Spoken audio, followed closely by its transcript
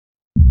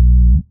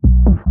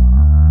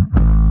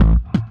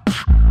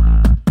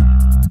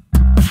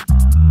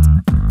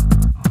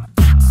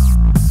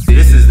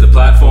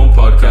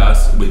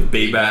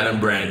B-Bad and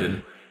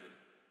Brandon.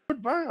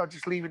 Good, bro. I'm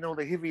just leaving all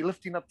the heavy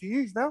lifting up to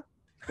you now.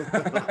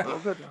 All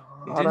good.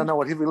 I don't know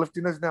what heavy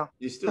lifting is now.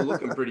 You're still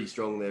looking pretty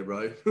strong there,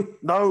 bro.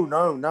 No.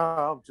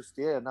 I'm just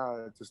doing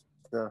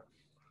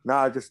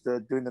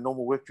the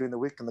normal work during the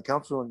week in the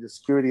council and just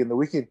security in the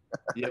weekend.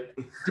 Yep.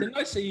 Didn't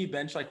I see you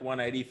bench like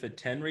 180 for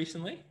 10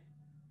 recently?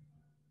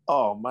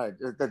 Oh, mate,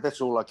 that's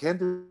all I can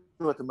do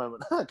at the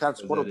moment. I can't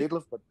squat or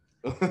deadlift, but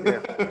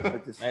yeah.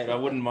 Mate, I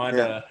wouldn't mind.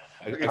 Yeah.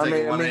 I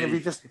mean, if you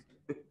just,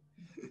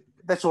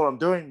 that's all I'm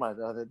doing, mate.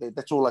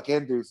 That's all I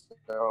can do.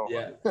 So.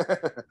 Yeah.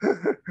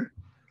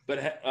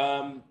 But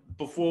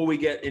before we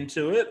get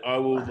into it, I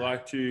would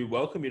like to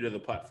welcome you to the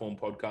Platform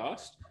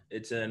Podcast.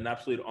 It's an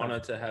absolute honor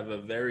to have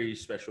a very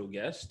special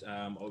guest.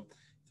 For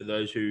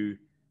those who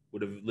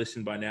would have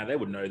listened by now, they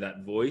would know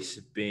that voice,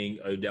 being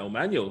Odell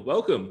Manuel.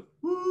 Welcome.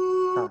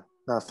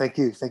 No, thank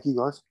you,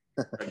 guys.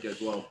 Thank you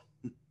as well.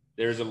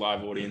 There is a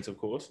live audience, of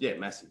course. Yeah,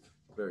 massive,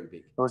 very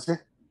big. Was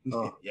there?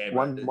 Oh, yeah,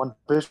 one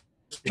person.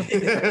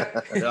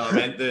 No,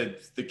 man,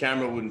 the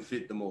camera wouldn't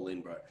fit them all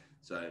in, bro.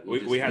 So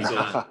we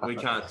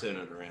can't turn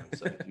it around.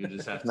 So you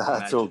just have to.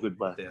 Nah, it's all good,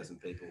 bro. 1,000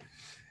 people.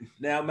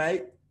 Now,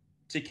 mate,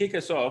 to kick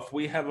us off,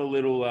 we have a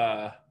little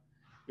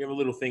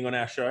thing on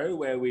our show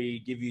where we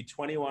give you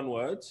 21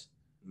 words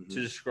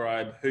to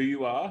describe who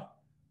you are,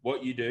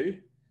 what you do,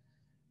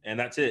 and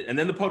that's it. And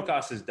then the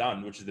podcast is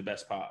done, which is the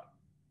best part.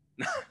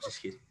 No,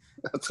 just kidding.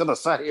 I was gonna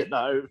say it,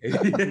 no.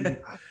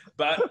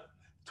 But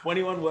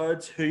 21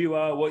 words, who you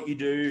are, what you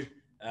do,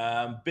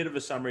 bit of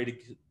a summary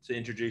to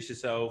introduce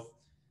yourself.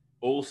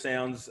 All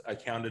sounds are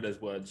counted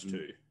as words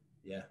too.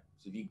 Yeah.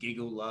 So if you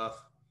giggle,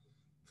 laugh,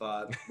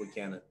 fart, we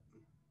count it.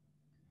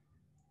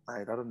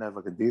 Mate, I don't know if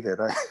I can do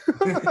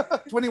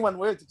that. 21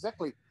 words,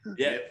 exactly.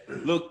 Yeah.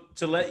 Look,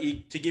 to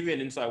give you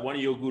an insight, one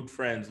of your good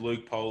friends,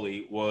 Luke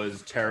Poley,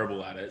 was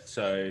terrible at it.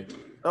 So.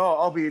 Oh,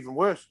 I'll be even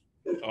worse.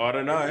 I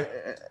don't know.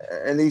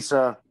 And he's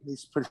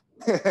pretty.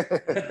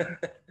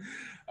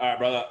 All right,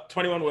 brother.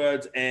 21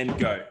 words and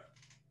go.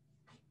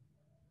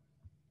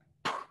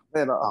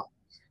 Man,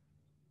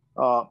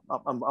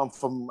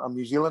 I'm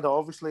New Zealand,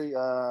 obviously.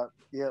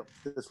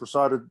 Just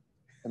resided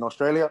in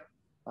Australia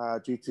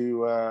due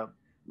to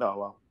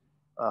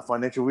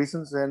financial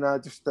reasons, and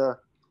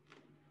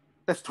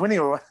that's 20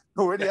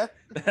 already. Yeah?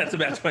 That's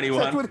about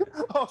 21.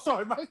 Oh,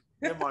 sorry, mate.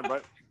 Never mind, bro.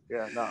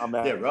 Yeah, no, I'm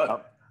out. Yeah,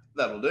 right.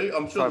 That'll do.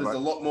 I'm sure there's a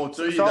lot more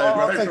to you, so though,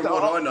 bro, from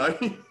what I know.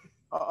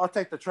 I'll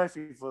take the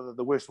trophy for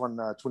the worst one,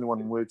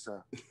 21 words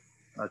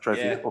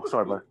trophy. Yeah. Oh,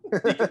 sorry, bro.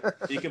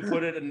 You can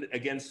put it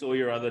against all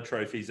your other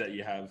trophies that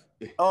you have.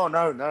 Oh,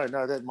 no.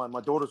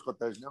 My daughter's got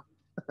those now.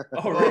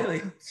 Oh,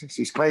 really?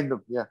 She's claimed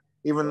them, yeah.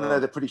 Even though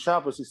they're pretty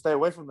sharp, so stay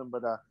away from them.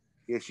 But,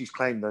 yeah, she's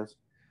claimed those.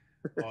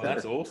 Oh,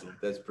 that's awesome.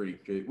 That's pretty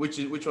good. Which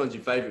one's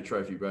your favourite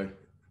trophy, bro?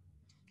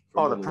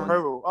 The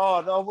Pro.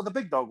 Well, the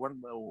big dog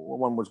one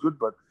was good,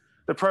 but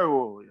the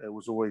Pro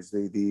was always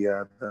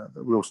the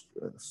real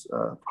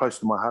close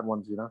to my heart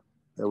ones. You know,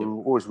 they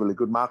were always really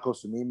good.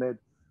 Marcos and Emed,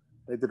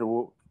 they did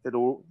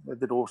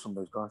awesome.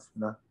 Those guys.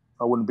 You know,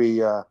 I wouldn't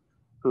be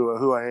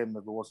who I am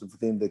if it wasn't for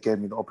them. That gave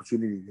me the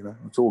opportunity. You know,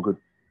 it's all good.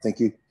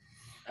 Thank you.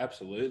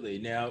 Absolutely.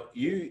 Now,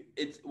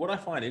 what I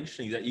find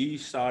interesting is that you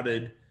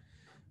started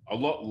a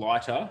lot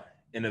lighter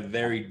in a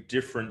very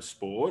different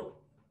sport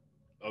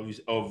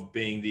of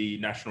being the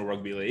National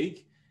Rugby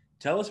League.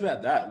 Tell us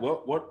about that.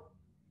 What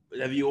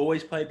have you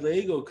always played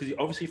league, or because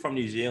you're obviously from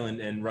New Zealand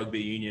and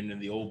rugby union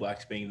and the All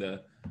Blacks being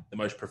the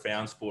most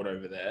profound sport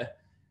over there?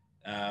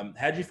 How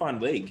did you find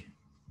league?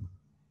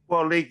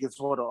 Well, league is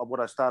what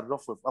I started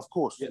off with. Of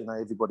course, you know,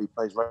 everybody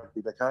plays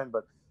rugby back home,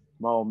 but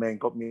my old man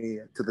got me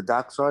to the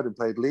dark side and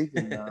played league.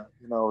 And,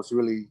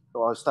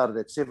 I started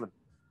at 7.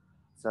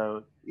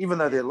 So even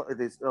though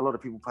there's a lot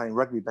of people playing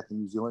rugby back in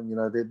New Zealand, you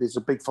know, there's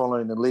a big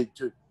following in league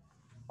too.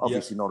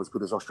 Obviously not as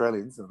good as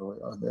Australians.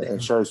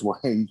 It shows why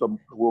you got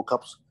World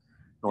Cups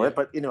and all that.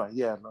 But anyway,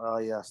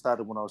 I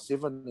started when I was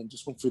 7 and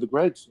just went through the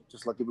grades,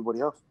 just like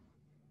everybody else.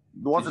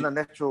 I wasn't a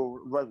natural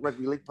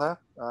rugby league player.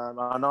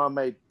 I know I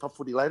made top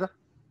footy later,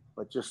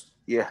 but just,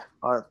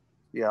 I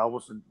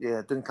wasn't,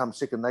 it didn't come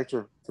second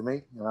nature to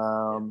me,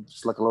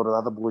 just like a lot of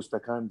other boys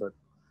back home. But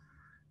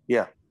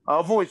yeah,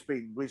 I've always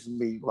been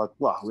reasonably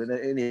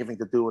anything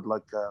to do with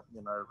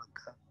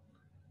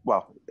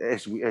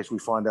as we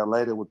find out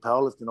later with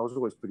powerlifting, I was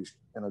always pretty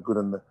good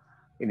in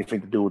anything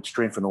to do with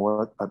strength and all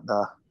that,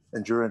 but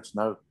endurance,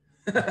 no.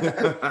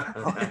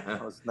 I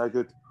was no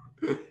good.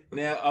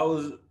 Now, I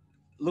was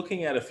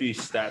looking at a few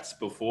stats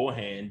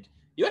beforehand.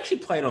 You actually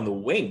played on the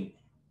wing.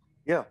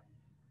 Yeah,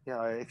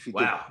 I actually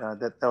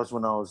did. That was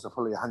when I was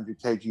probably 100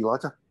 kg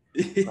lighter.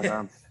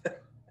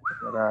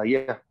 But I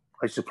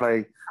used to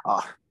play.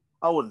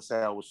 I wouldn't say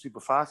I was super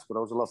fast, but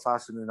I was a lot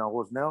faster than I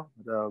was now.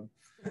 But,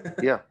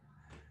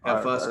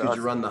 How fast could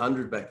you run the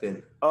 100 back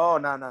then? Oh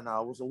no!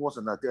 I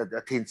wasn't a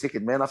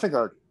 10-second man. I think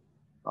I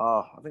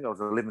was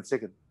 11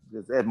 second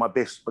at my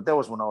best. But that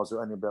was when I was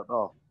only about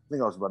I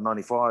think I was about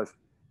 95.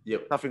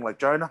 Yep. Nothing like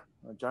Jonah.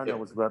 Jonah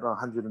was about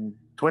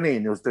 120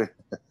 and he was doing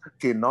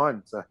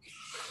 10-9. So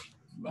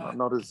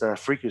not as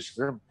freakish as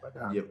him. But,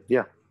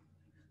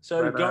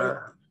 So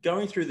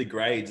going through the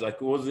grades,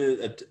 like, was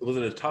it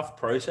a tough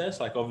process?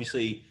 Like,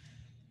 obviously,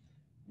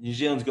 New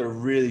Zealand's got a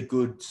really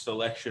good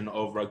selection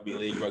of rugby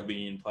league, rugby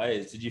union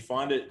players. Did you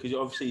find it, because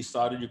obviously you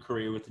started your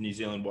career with the New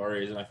Zealand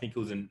Warriors, and I think it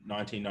was in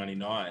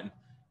 1999.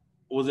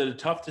 Was it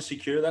tough to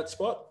secure that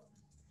spot?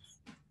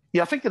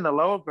 Yeah, I think in the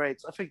lower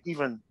grades, I think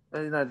even,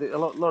 a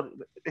lot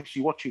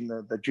actually watching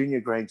the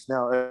junior grades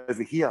now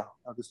over here,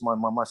 because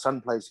my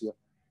son plays here,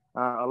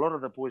 a lot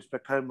of the boys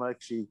back home are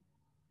actually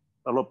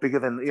a lot bigger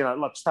than,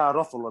 like start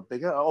off a lot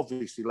bigger.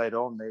 Obviously later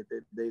on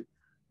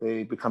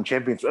they become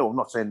champions. Well, I'm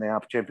not saying they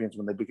are champions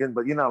when they begin,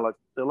 but like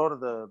a lot of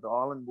the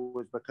island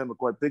boys back home are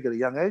quite big at a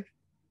young age.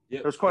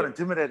 Yep. It was quite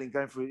intimidating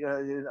going through.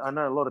 I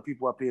know a lot of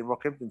people up here in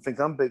Rockhampton think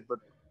I'm big, but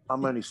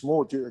I'm only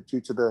small due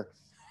to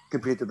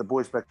compared to the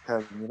boys back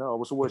home. I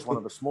was always one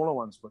of the smaller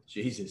ones. But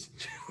Jesus,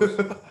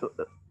 it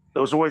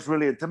was always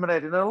really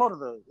intimidating. And a lot of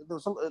the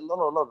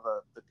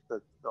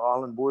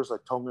island boys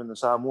like Tongan and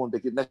Samoan, they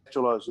get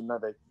naturalised.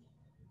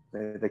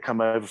 They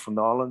come over from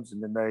the islands,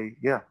 and then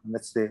and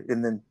that's there.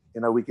 And then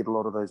we get a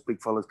lot of those big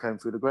fellas came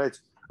through the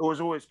grades. It was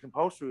always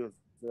compulsory,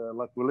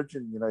 like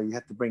religion. You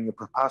had to bring your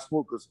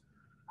passport because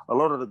a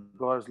lot of the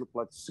guys look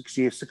like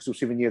 6 or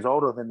 7 years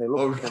older than they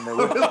look.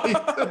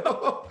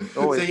 Oh,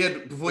 really? So you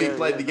had, before you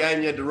played the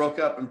game, you had to rock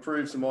up and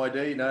prove some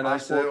ID. No,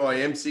 sir, I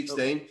am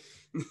 16.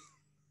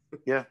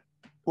 Yeah.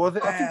 Well,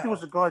 I think there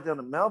was a guy down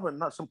in Melbourne,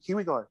 not some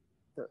Kiwi guy,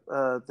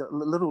 the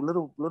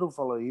little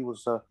fellow. He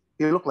was.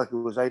 He looked like he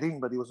was 18,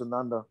 but he was in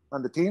under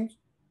 10s.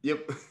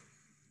 Yep.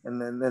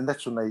 And then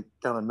that's when they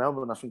down in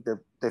Melbourne. I think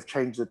they've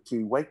changed it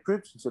to weight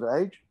groups instead of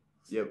age.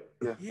 Yep.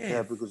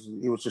 Yeah, because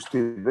he was just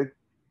too big.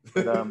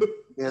 But,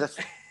 that's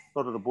a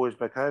lot of the boys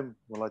back home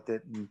were like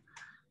that. And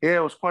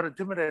it was quite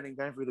intimidating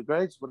going through the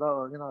grades, but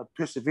I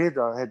persevered.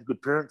 I had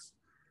good parents.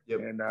 Yep.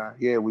 And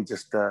we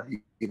just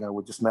I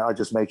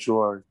just made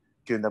sure I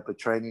turned up at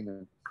training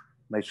and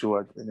made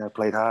sure I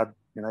played hard.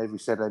 Every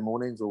Saturday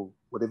mornings or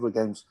whatever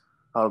games.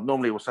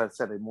 Normally it was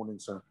Saturday morning,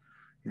 so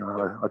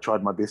I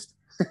tried my best.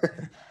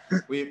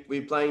 Were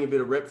you playing a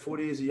bit of rep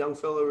footy as a young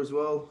fella as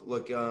well,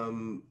 like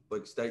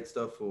state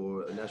stuff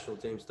or national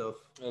team stuff?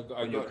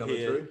 I got coming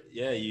here. Through?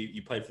 Yeah,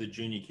 you played for the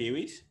junior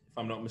Kiwis, if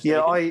I'm not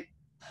mistaken.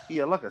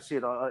 Like I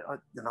said, I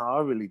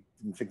really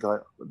didn't think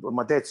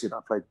my dad said I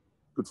played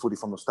good footy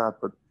from the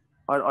start, but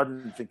I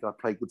didn't think I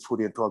played good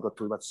footy until I got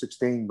to about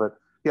 16. But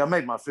I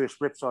made my first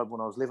rep side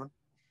when I was 11.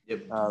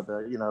 Yep.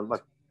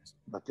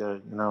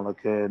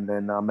 And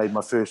then I made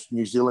my first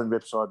New Zealand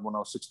rep side when I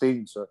was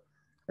 16. So,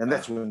 and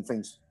that's when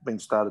things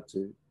started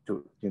to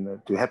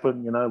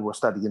happen. We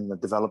started getting the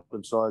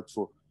development sides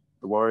for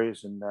the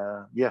Warriors, and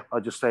I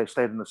just stayed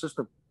in the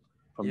system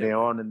from there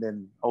on, and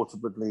then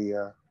ultimately,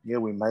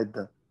 we made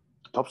the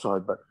top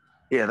side. But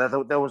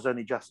that was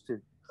only just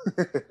to.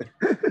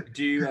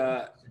 Do you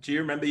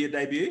remember your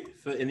debut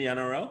in the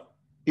NRL?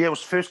 Yeah, it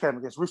was the first game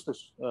against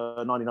Roosters,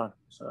 99.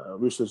 So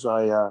Roosters,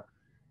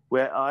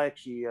 where I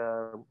actually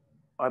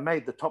I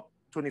made the top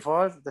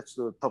 25. That's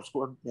the top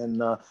squad,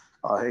 and I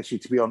actually,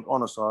 to be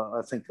honest,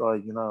 I think I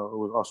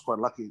was quite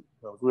lucky.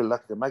 I was really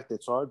lucky to make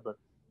that side, but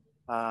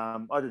I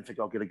didn't think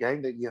I'll get a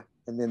game that year.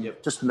 And then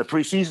just in the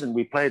preseason,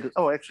 we played.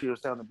 Actually, it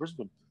was down in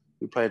Brisbane.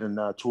 We played in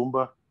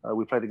Toowoomba.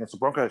 We played against the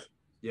Broncos.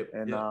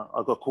 And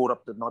I got caught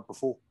up the night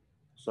before,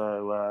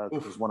 so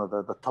because one of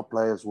the top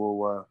players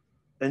were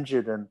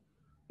injured, and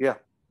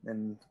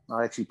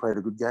I actually played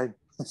a good game.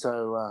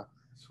 So.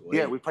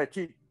 We played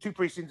two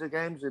preseason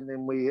games, and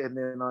then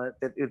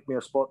that earned me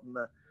a spot in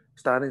the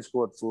starting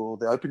squad for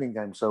the opening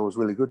game. So it was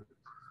really good.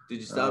 Did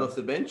you start off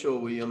the bench, or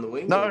were you on the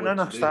wing? No.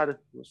 Started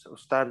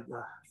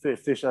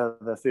fish the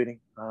 13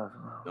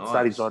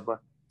 starting side,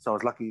 so I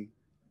was lucky.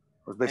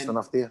 I was best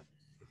enough there.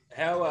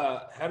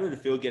 How did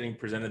it feel getting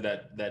presented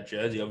that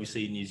jersey?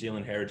 Obviously, New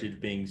Zealand heritage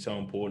being so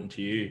important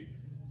to you.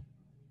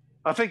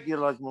 I think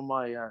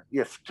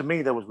to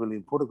me that was really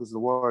important because the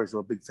Warriors were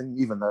a big thing.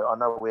 Even though I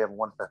know we haven't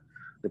won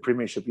the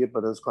premiership yet,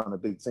 but it was kind of a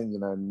big thing,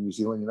 in New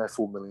Zealand,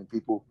 4 million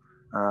people,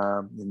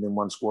 and then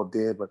one squad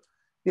there. But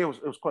it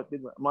was quite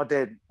big. My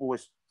dad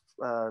always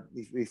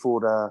he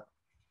thought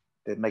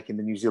that making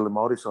the New Zealand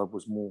Māori side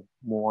was more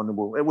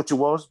honourable, which it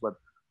was, but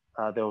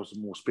that was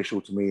more special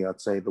to me. I'd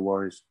say the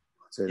Warriors.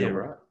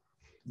 Right.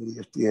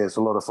 There's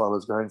a lot of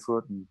fellas going for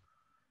it, and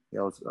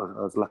I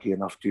was lucky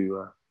enough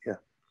to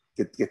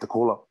get the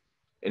call up.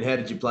 And how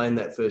did you play in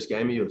that first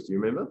game of yours? Do you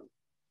remember?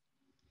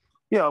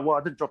 Yeah, well,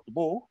 I didn't drop the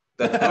ball.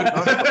 That's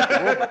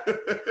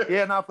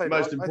good. I played.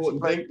 Most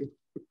important thing.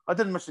 I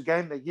didn't miss a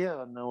game that year,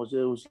 and it was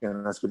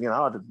that's good.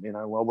 I didn't.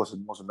 I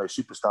wasn't no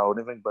superstar or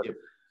anything, but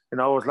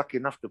I was lucky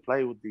enough to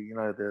play with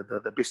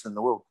the best in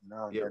the world.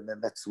 And then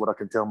that's what I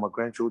can tell my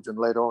grandchildren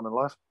later on in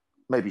life.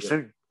 Maybe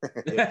soon.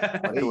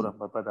 My daughter,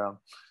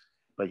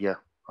 but yeah,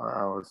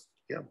 I was.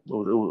 Yeah,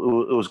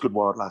 it was good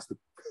while it lasted.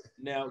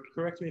 Now,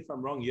 correct me if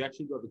I'm wrong. You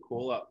actually got the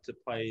call up to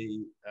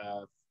play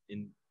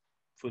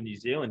for New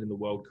Zealand in the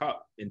World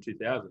Cup in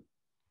 2000.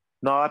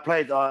 No, I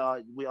played.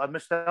 I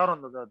missed out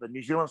on the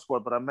New Zealand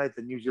squad, but I made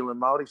the New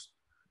Zealand Māoris.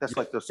 That's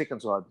like the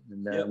second side,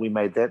 and we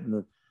made that.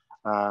 And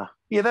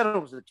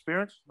that was an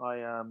experience.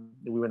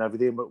 We went over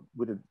there, but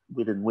we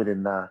didn't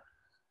win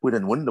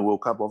the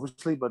World Cup,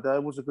 obviously. But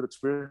it was a good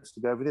experience to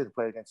go over there to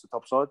play against the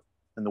top side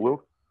in the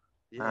world.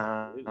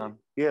 Yeah, we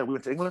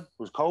went to England. It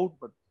was cold,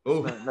 but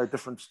no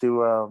difference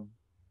to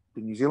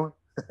New Zealand.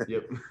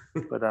 Yep.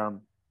 But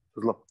it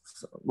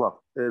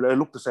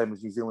looked the same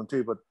as New Zealand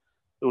too. But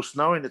it was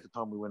snowing at the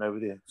time we went over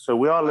there. So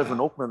we live in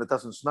Auckland. It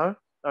doesn't snow,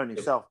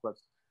 only south, but.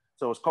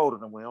 So it's colder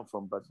than where I'm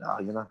from, but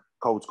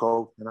cold's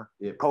cold,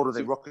 colder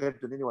than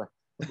Rockhampton anyway.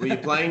 Were you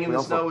playing in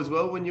the snow as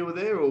well when you were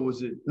there, or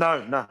was it?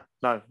 No.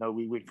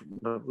 We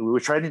were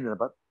training in it,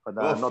 but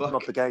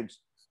not the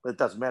games. But it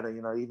doesn't matter,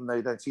 even though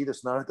you don't see the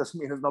snow, it doesn't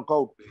mean it's not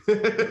cold.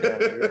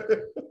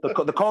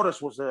 The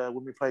coldest was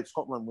when we played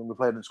Scotland, when we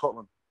played in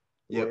Scotland.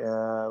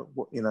 Yeah.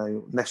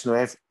 National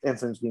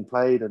anthem's been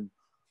played, and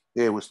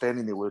we're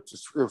standing there. It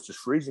was just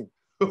freezing.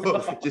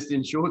 Just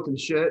in shorts and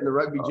shirt and a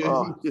rugby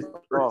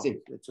jersey.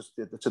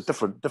 It's a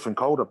different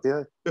cold up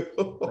there. But,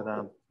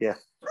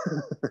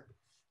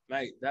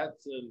 Mate,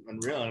 that's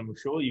unreal. I'm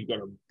sure you've got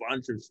a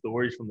bunch of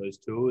stories from those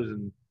tours.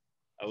 And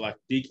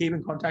do you keep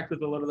in contact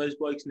with a lot of those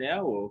blokes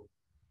now, or?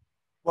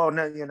 Well,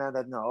 no,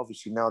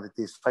 obviously now that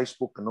there's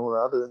Facebook and all the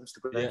other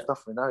Instagram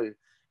stuff, I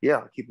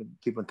keep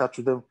in touch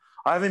with them.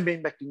 I haven't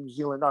been back to New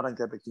Zealand. I don't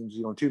go back to New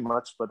Zealand too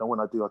much, but when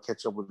I do, I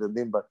catch up with them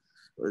then. But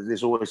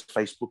there's always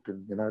Facebook,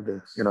 and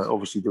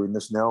obviously doing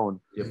this now, and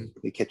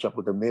they catch up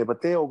with them there.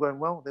 But they're all going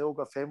well. They all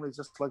got families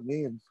just like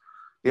me, and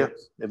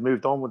they've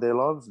moved on with their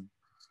lives. And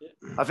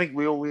I think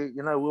we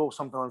all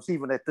sometimes,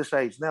 even at this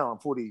age now, I'm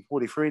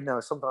 43 now.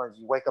 Sometimes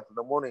you wake up in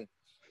the morning,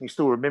 and you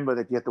still remember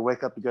that you have to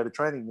wake up to go to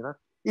training.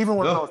 Even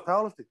when I was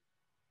powerlifting,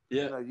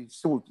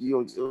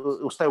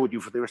 it'll stay with you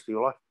for the rest of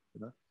your life.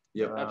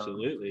 Yeah,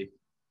 absolutely.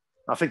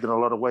 I think in a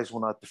lot of ways,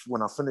 when I had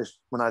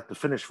to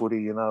finish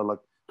footy,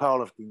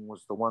 powerlifting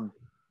was the one,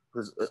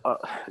 because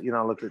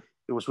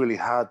it was really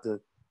hard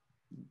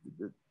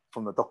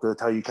from the doctor to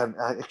tell you can't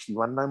actually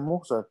run no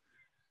more. So it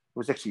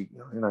was actually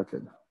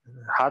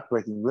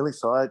heartbreaking, really.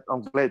 So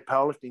I'm glad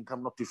powerlifting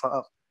come not too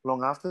far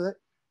long after that.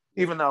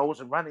 Even though I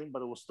wasn't running,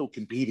 but it was still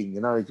competing.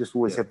 You just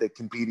always have that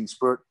competing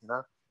spirit.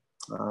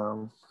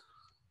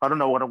 I don't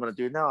know what I'm going to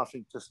do now. I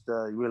think just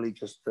really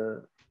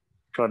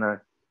trying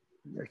to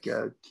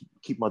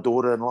keep my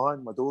daughter in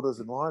line. My daughter's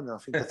in line. And I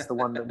think that's the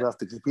one that we have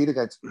to compete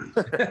against.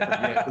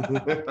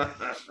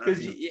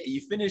 Because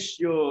you finished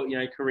your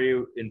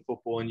career in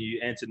football, and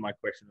you answered my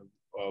question of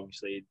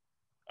obviously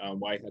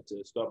why you had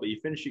to stop. But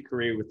you finished your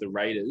career with the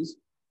Raiders.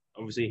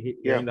 Obviously,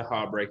 hearing the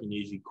heartbreaking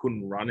news, you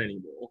couldn't run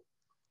anymore.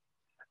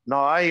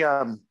 No,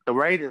 the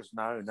Raiders.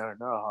 No.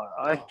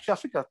 I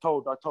think I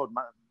told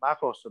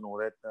Marcos and all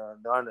that.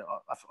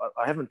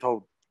 I haven't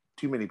told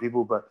too many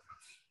people, but.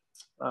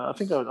 I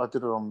think I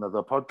did it on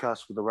the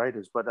podcast with the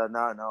Raiders, but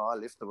no, I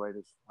left the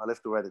Raiders. I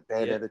left the Raiders.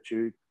 Bad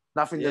attitude.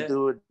 Nothing to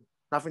do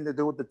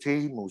with the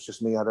team. It was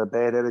just me. I had a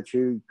bad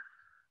attitude.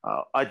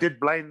 I did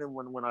blame them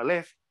when I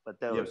left, but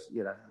that was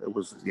it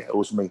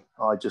was me.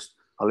 I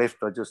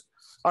left. I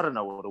don't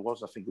know what it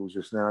was. I think it was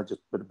just a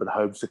bit of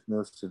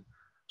homesickness and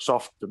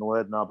soft and all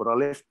that. No, but I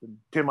left and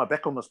turned my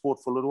back on the sport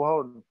for a little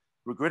while and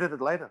regretted it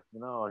later.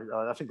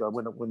 I think I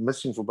went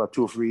missing for about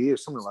 2 or 3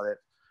 years, something like that.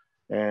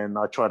 And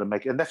I tried to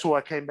make it, and that's why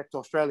I came back to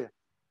Australia.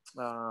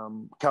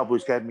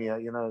 Cowboys gave me a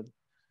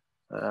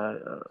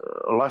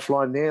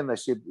lifeline there, and they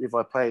said if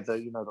I played the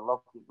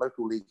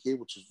local league here,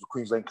 which is the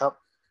Queensland Cup,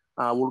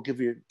 we'll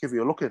give you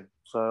a look in.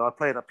 So I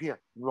played up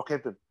here in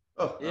Rockhampton.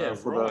 Oh yeah,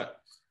 right.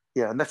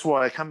 And that's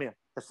why I come here.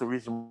 That's the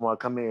reason why I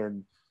come here,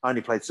 and I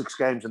only played 6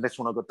 games, and that's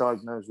when I got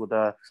diagnosed with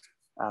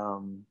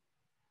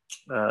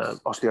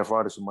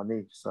osteoarthritis in my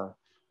knee. So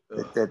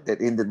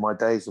that ended my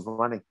days of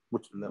running,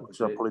 which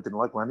I probably didn't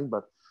like running,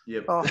 but.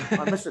 Yep.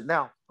 I miss it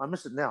now.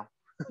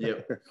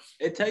 Yeah.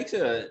 It takes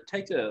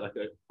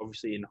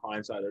obviously in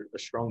hindsight a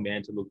strong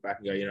man to look back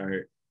and go,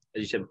 as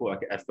you said before,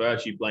 like at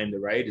first you blamed the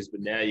Raiders,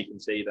 but now you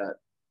can see that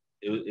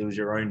it was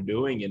your own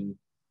doing. And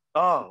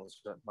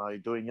it's my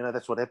doing.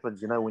 That's what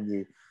happens. When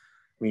you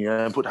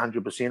put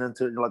 100%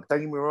 into it. Like,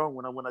 don't get me wrong.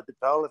 When I did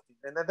powerlifting,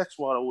 and that's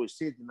what I always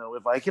said.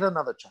 If I get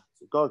another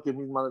chance, if God give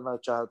me another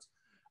chance,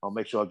 I'll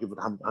make sure I give it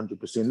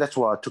 100%. That's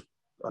why I took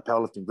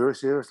powerlifting very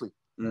seriously,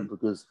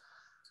 because.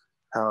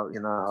 How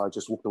I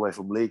just walked away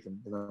from league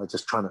and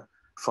just trying to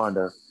find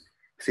a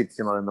fit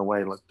in a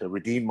way like to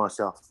redeem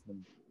myself.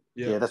 And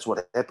that's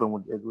what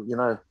happened.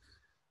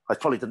 I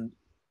probably didn't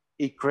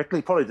eat correctly.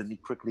 In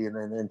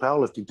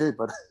powerlifting too,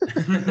 but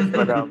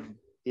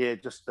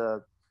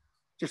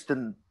just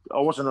didn't. I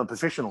wasn't a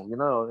professional,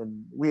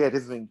 and we had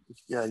everything,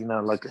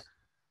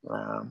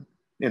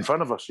 in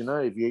front of us.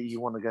 If you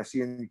want to go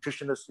see a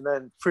nutritionist,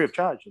 and free of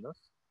charge,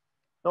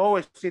 I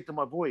always said to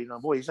my boy,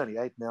 boy, he's only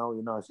 8 now.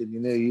 I said,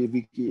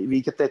 if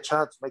you get that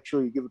chance, make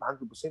sure you give it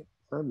 100%.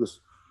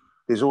 Because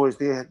there's always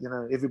there,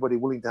 everybody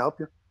willing to help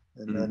you,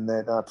 and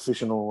that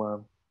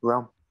professional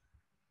realm.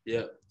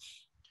 Yeah.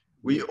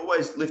 Were you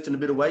always lifting a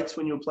bit of weights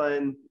when you were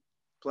playing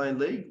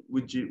league?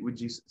 Would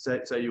you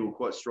say you were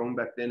quite strong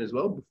back then as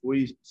well before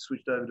you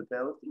switched over to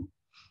powerlifting?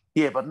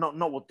 Yeah, but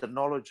not with the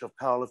knowledge of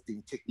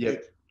powerlifting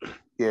technique.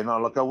 yeah, no,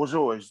 like I was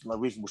always like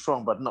reasonable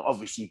strong, but not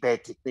obviously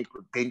bad technique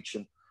with bench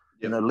and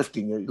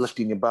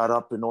lifting your butt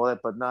up and all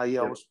that. But no,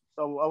 yeah, I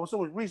was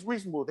always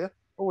reasonable there,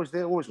 always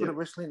good at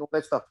wrestling, all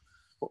that stuff.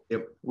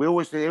 Yep. We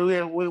always did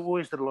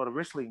a lot of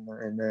wrestling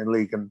in the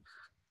league, and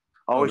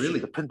I always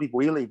used to pin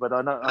people early. But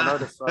I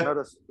noticed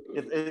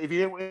if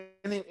you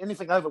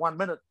anything over 1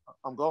 minute,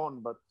 I'm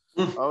gone. But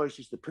I always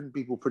used to pin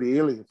people pretty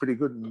early, pretty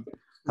good. And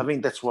I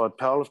think that's why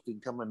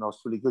powerlifting come in. I was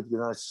really good, you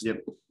know. It's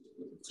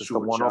just a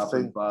one-off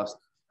thing. Fast.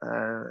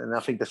 And I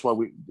think that's why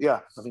we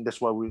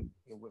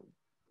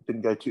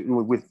didn't go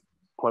with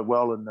quite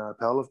well in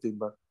powerlifting.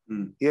 But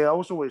yeah, I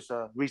was always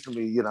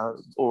reasonably, you know,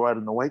 all right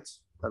in the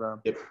weights. But I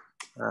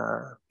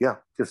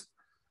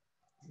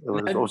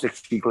was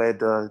actually glad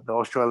the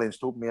Australians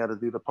taught me how to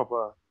do the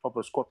proper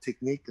squat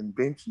technique and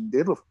bench and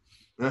deadlift.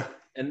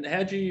 And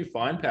how do you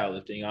find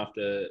powerlifting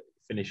after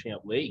finishing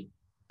up league?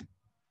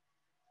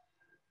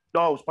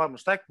 No, it was by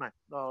mistake, mate.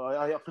 No,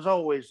 because I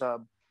always,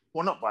 well,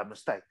 not by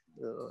mistake.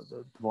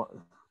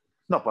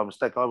 Not by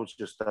mistake. I was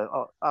just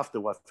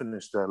after I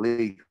finished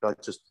league, I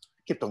just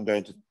kept on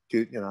going to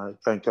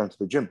going to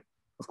the gym,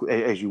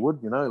 as you would,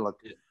 you know, like.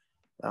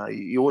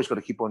 You always got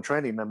to keep on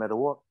training no matter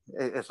what.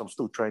 As I'm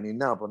still training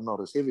now, but not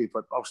as heavy.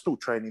 But I was still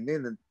training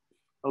then, and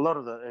a lot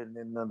of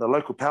the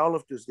local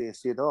powerlifters there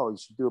said, "Oh, you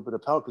should do a bit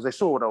of power," because they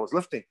saw what I was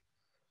lifting,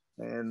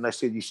 and they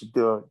said you should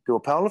do a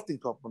powerlifting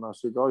comp. And I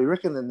said, "Oh, you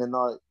reckon?" And then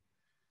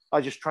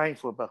I just trained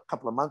for about a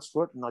couple of months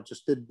for it, and I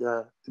just did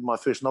my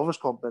first novice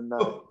comp, and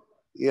I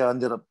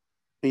ended up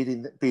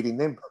beating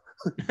them.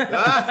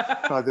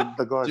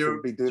 The guys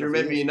who've been doing. Do you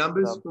remember your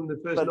numbers from the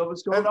first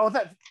novice comp?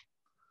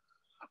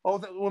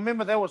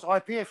 Remember there was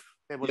IPF.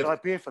 There was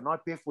IPF, and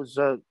IPF was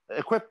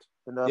equipped.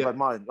 And but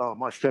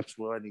my straps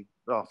were only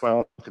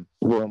I could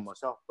wear them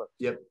myself, but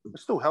it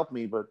still helped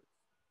me. But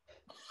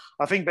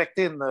I think back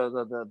then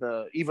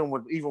the even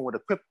with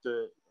equipped,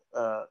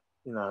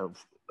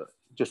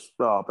 just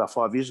about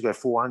 5 years ago,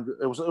 400.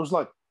 It was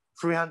like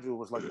 300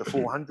 was like the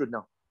 400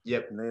 now.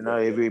 Yep. And you know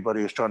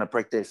everybody was trying to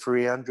break that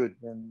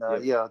 300, and I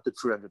did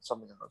 300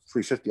 something,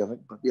 350 I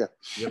think. But yeah.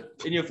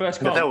 Yep. In your first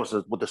comp, that was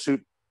with the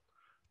suit.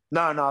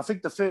 No, I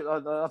think I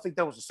think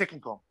that was the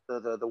second comp,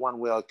 the one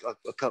where I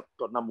got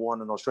number one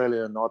in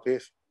Australia in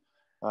IPF,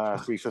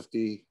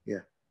 350.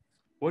 Yeah.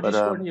 What did you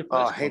score in your first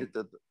comp? I hated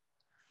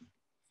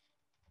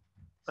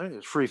I think it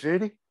was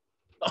 330.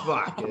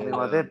 Something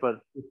like that.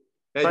 But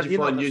how did you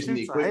find using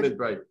the equipment,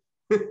 bro?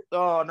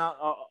 Oh no,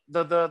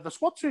 the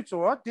squat suit's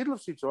all right,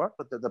 deadlift suit's all right,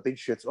 but the bench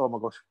shit's, oh my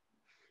gosh.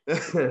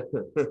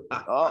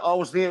 I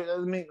was there. I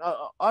mean,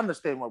 I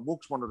understand what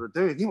Wilkes wanted to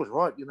do, and he was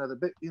right. You know,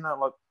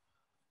 like.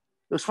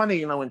 It was funny,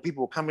 you know, when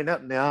people were coming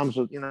out and their arms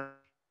were, you know,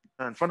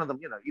 in front of them,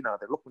 you know,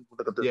 they're looking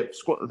at the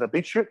squat, the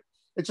bench strip.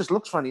 It just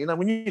looks funny, you know.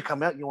 When you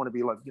come out, you want to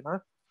be like, you know,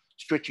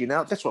 stretching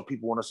out. That's what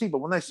people want to see. But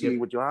when they see you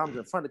with your arms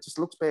in front, it just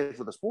looks bad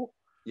for the sport.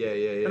 Yeah.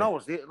 And I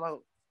was there, like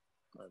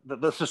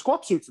the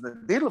squat suits and the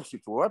deadlift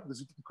suits were right because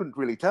you couldn't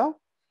really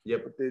tell.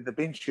 Yep. But the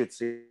bench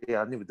shirts,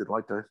 I never did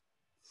like those.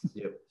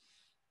 Yep.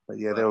 But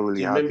yeah, they were really.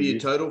 Do you remember your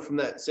total from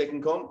that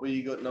second comp where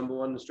you got number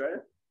one in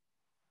Australia?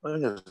 I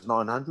think it was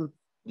 900.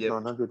 Yeah,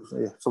 900,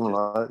 something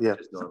like that. Yeah,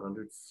 just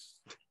 900.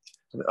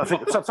 I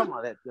think something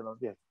like that. You know,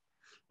 yeah.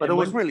 But it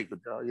was really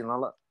good, you know.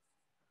 Like,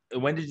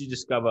 when did you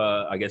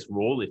discover, I guess,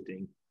 raw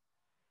lifting?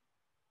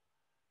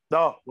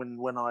 No, when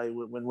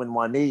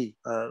my knee,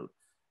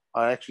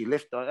 I actually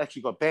left. I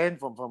actually got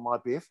banned from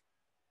IPF,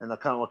 and I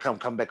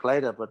come back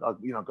later. But I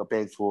got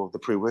banned for the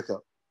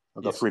pre-workout.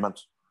 I got 3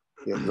 months.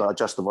 Yeah, I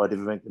justified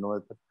everything. You know,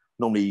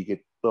 normally you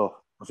get, I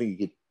think you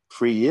get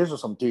 3 years or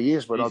some 2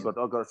 years, but I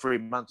got 3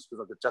 months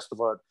because I got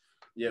justified.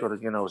 Yeah,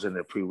 I was in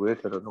a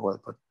pre-work. I don't know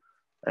what, but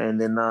and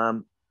then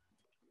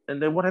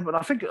what happened?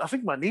 I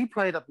think my knee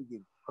played up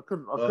again. I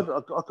couldn't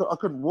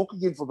walk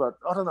again for about,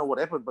 I don't know what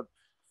happened,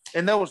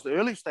 and that was the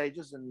early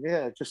stages, and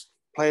it just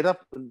played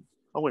up, and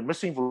I went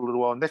missing for a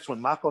little while, and that's when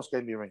Marcos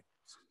gave me a ring.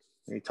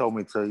 And he told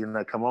me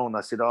to come on.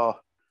 I said,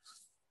 are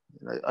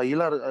you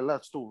allowed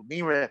to still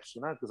knee wraps?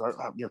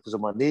 Because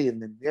of my knee,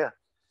 and then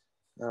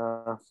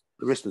the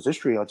rest is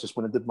history. I just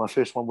went and did my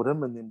first one with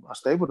him, and then I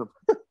stayed with him.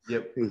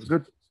 Yep, he was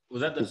good.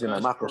 Was that the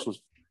first? Marcos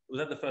was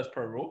that the first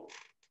pro raw?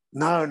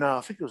 No,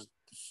 I think it was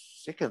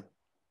second.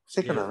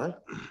 I think.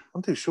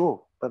 I'm too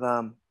sure, but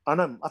I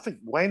know. I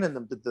think Wayne and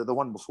them did the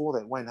one before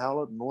that, Wayne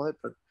Howlett and all that.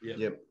 But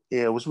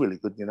it was really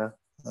good. You know,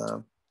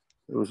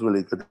 it was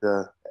really good.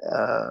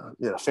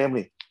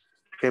 Family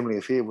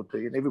affair with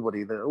and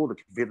everybody. All the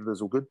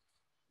competitors were good.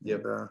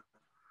 Yep.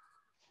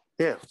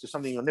 It's just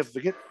something I'll never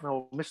forget.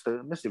 I'll miss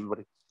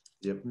everybody.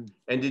 Yep.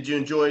 And did you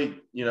enjoy?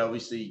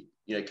 Obviously.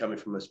 Coming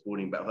from a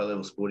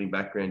high-level sporting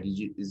background,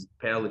 is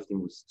powerlifting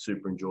was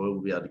super enjoyable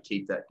to be able to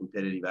keep that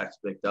competitive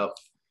aspect up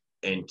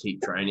and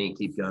keep training,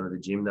 keep going to the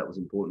gym? That was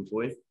important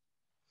for you?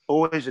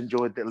 Always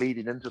enjoyed that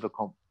leading into the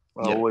comp.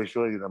 I always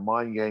enjoyed the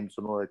mind games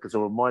and all that because it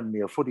reminded me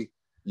of footy.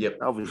 Yep.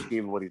 Obviously,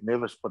 everybody's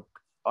nervous, but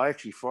I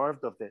actually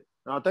thrived off that.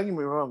 Now, don't get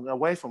me wrong,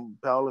 away from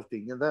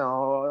powerlifting,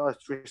 I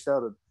stressed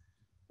out and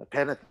I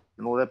panicked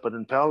and all that, but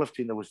in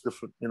powerlifting, it was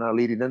different.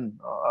 Leading in,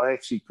 I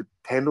actually could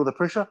handle the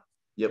pressure.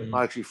 Yep.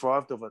 I actually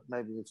thrived of it.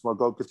 Maybe it's my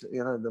God gift,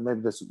 you know.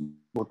 Maybe that's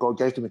what God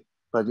gave to me.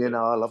 But you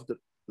know, I loved it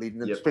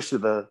leading, especially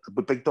the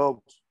big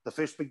dogs. The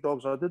first big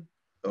dogs I did,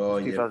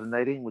 was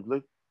 2018 with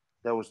Luke.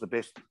 That was the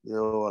best. I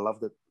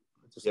loved it.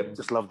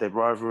 Just loved that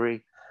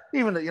rivalry.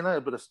 Even you know,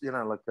 a bit of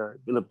like a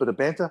bit of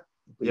banter.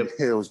 Yep.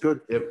 It was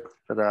good. Yep.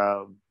 But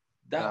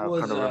that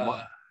was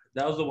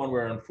the one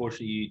where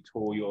unfortunately you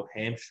tore your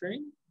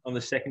hamstring on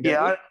the second day.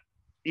 I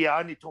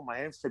only tore my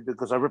hamstring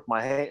because I ripped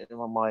my hand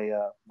on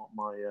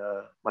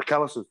my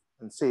calluses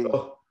and see.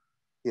 Oh.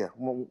 Yeah,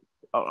 well,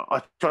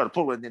 I try to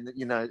pull it, and then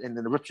and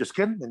then it rips your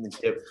skin, and then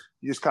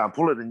you just can't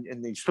pull it,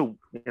 and you still,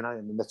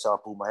 and that's how I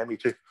pulled my hammy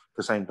too at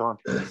the same time.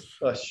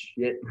 Oh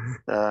shit!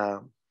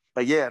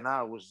 But yeah,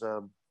 no, it was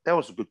that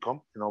was a good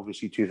comp, and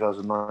obviously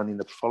 2019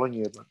 the following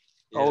year. But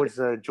I always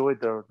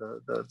enjoyed the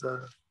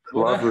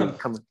rivalry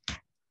coming.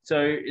 So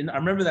I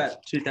remember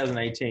that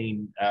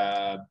 2018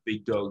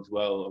 Big Dogs.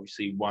 Well,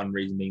 obviously one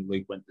reason being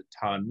Luke went the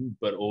ton,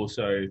 but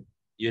also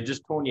you're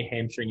just torn your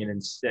hamstring and in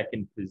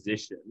second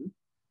position.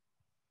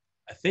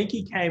 I think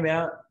he came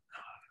out.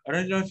 I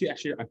don't know if you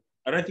actually.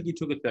 I don't think you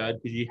took a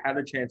third because you had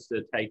a chance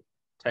to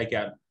take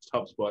out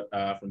top spot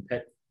from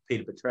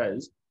Peter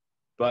Petrez,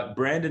 but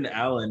Brandon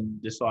Allen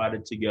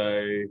decided to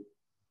go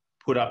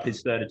put up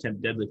his third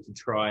attempt deadlift to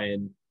try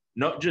and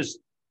not just.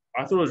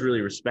 I thought it was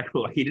really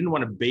respectful. Like, he didn't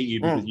want to beat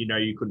you because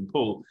you couldn't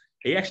pull.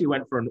 He actually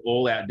went for an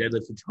all-out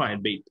deadlift to try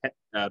and beat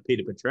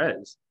Peter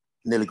Petrez.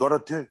 Nearly got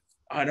it too.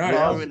 I know.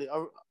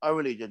 Yeah, I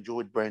really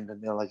enjoyed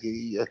Brandon. Like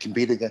he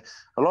competed against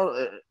a lot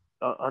of.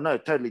 I know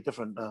totally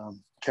different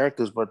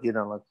characters, but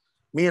like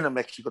me and him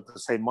actually got the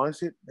same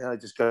mindset.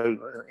 Just go,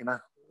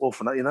 all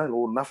for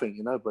or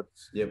nothing, But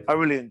I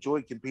really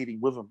enjoyed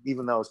competing with him,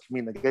 even though I was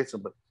competing against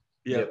him. But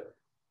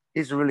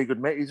he's a really good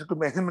man. He's a good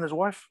man. Him and his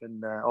wife,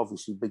 and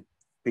obviously Big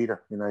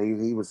Peter.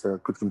 He was a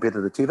good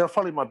competitor too. That's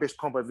probably my best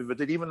comp I've ever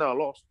did, even though I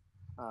lost.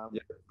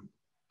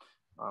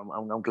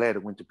 I'm glad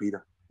it went to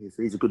Peter.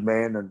 He's a good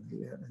man, and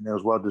that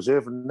was well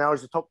deserved. And now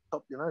he's the top,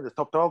 the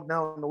top dog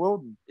now in the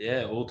world. And,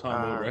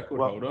 all-time world record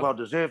holder. Well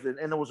deserved, and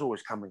it was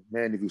always coming,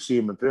 man. If you see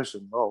him in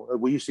person,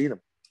 you seen him?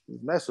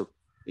 He's massive.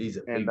 He's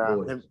a big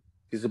boy.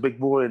 He's a big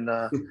boy, and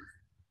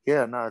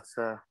it's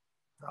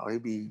he'll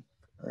be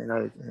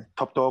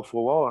top dog for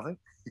a while, I think.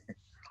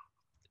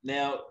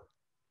 Now,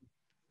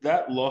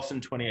 that loss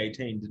in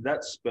 2018, did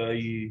that spur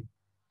you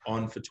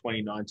on for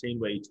 2019,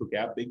 where you took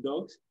out Big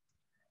Dogs?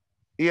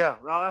 Yeah,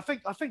 I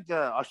think I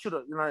should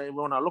have.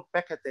 When I look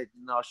back at that,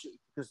 I should,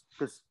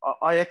 because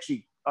I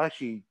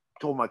actually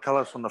tore my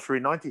colours from the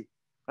 390,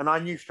 and I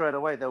knew straight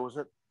away that was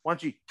it.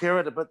 Once you tear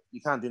it a bit,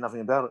 you can't do nothing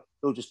about it.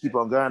 It'll just keep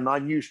on going. And I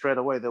knew straight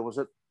away that was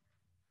it.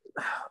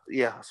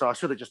 Yeah, so I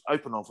should have just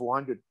opened on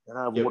 400. If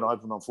I would have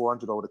opened on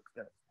 400, I would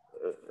have.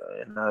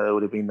 It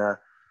would have been. I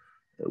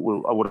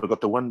would have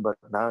got the win, but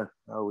no,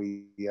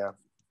 we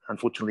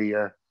unfortunately.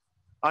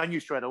 I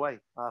knew straight away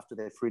after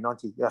that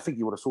 390. I think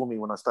you would have saw me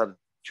when I started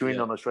chewing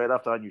on it straight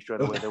after. I knew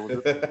straight away that was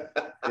it.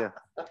 Yeah,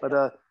 but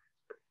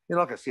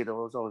like I said, I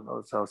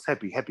was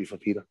happy for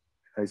Peter.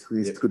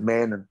 He's a good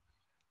man,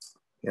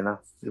 and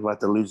if I had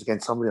to lose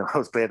against somebody, I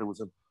was glad it was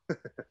him.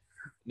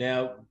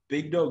 Now,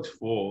 Big Dogs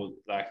 4,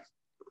 like,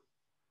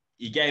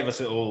 you gave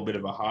us all a bit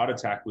of a heart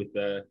attack with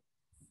the.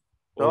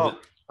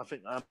 I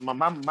think my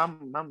mum.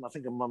 I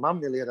think my mum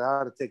nearly had a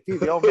heart attack too.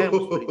 The old man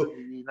was pretty good.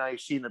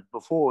 He's seen it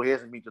before. He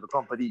hasn't been to the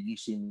comp, but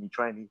he's seen me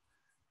training.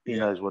 He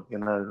knows what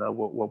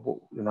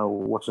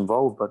what's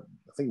involved. But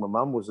I think my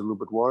mum was a little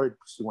bit worried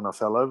when I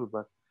fell over.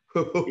 But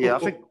I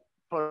think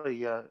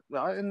probably.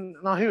 And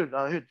I heard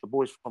the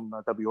boys from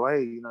WA.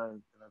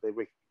 They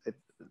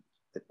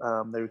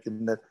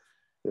reckon that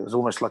it was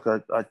almost like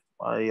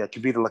I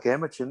competed like an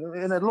amateur,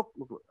 and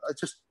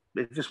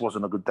it just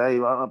wasn't a good day.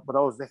 But I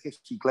was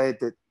actually glad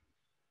that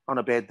on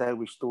a bad day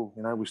we still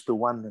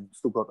won and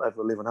still got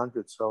over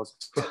 1100. So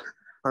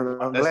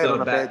I'm glad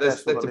on a bad day.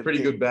 That's a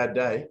pretty good bad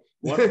day.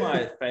 One of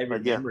my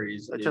favorite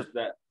memories is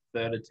that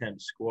third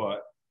attempt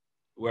squat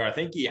where I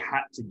think you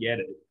had to get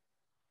it,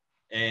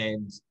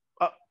 and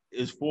it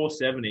was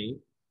 470.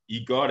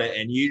 You got it,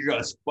 and you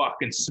just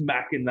fucking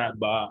smacking that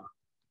bar.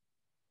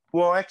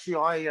 Well, actually,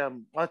 I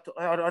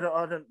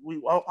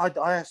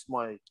asked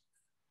my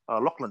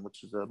Lachlan,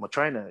 which is my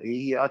trainer.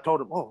 I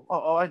told him,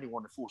 I only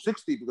wanted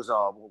 460 because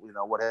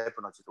what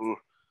happened. I said,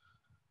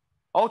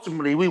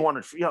 ultimately we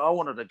wanted. I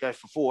wanted to go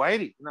for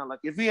 480. Like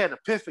if we had a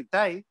perfect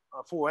day,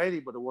 480,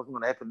 but it wasn't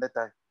going to happen that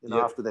day.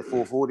 After that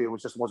 440, it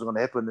just wasn't going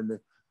to happen. And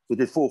we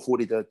did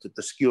 440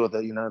 to skewer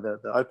the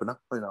opener,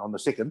 on the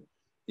second.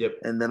 Yep.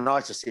 And then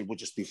I just said, we'll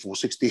just do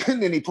 460.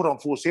 And then he put on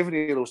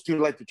 470 and it was too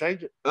late to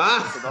change it.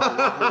 I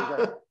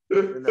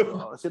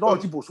said,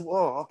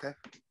 okay.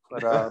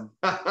 But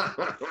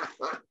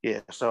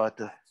so I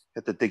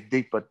had to dig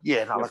deep. But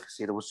like I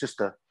said, it was just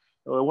it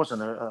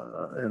wasn't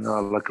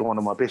like one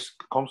of my best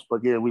comps.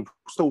 But we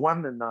still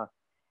won. And I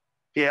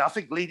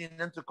think leading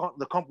into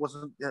the comp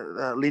wasn't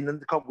leading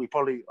into the comp. I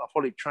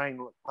probably trained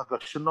like I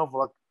shouldn't have.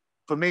 Like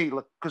for me,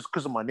 like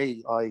because of my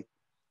knee,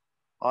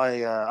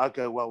 I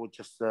go well with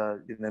just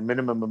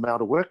minimum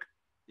amount of work.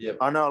 Yep.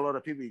 I know a lot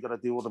of people, you got to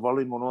deal with the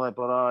volume and all that,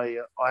 but I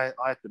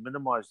had to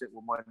minimize that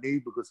with my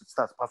knee because it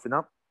starts puffing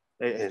up.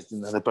 As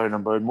the bone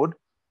and bone would.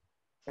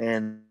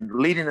 And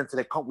leading into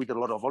that comp, we did a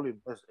lot of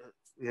volume.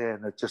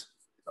 And it just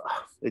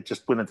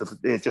went into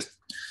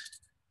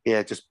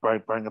it just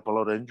bring up a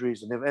lot of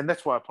injuries, and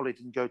that's why I probably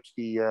didn't go to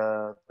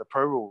the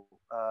pro rule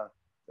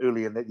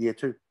early in that year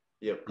too.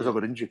 Yeah, because I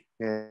got injured.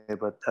 Yeah,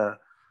 but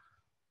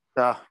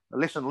a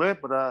lesson learned.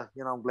 But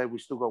I'm glad we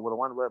still got what I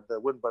wanted, the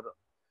win. But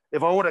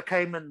if I would have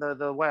came in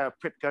the way I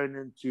prepped going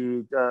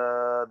into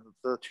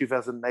the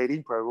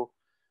 2018 pro rule,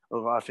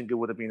 I think it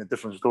would have been a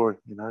different story.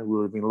 We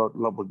would have been a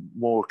lot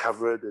more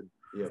covered, and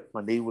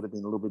my knee would have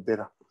been a little bit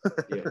better.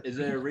 Is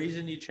there a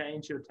reason you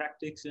changed your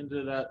tactics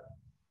into that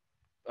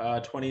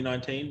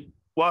 2019?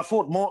 Well, I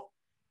thought more.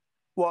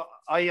 Well,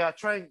 I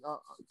trained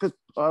because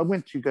I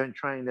went to go and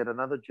train at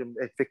another gym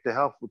at Victor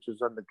Health, which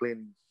is under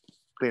Glenn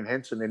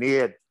Hansen, and he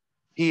had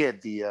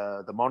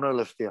the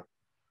monolift there.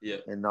 Yeah.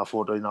 And I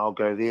thought, I'll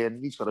go there,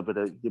 and he's got a bit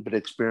of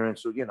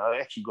experience.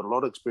 Actually got a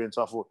lot of experience.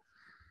 I thought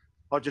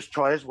I'll just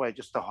try his way,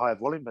 just a higher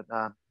volume. But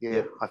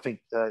I think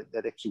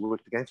that actually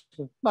worked against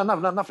him. No,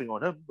 nothing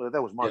on him. But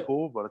that was my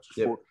call. But I just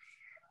thought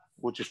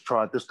we'll just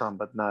try it this time.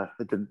 But no,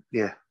 it didn't.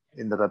 Yeah,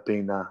 ended up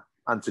being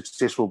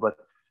unsuccessful. But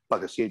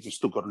like I said, you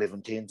still got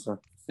 11-10, so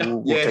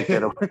we'll take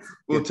that away.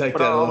 We'll take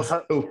that away.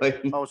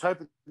 I was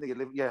hoping to get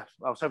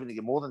I was hoping to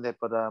get more than that.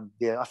 But I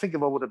think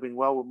if I would have been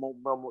well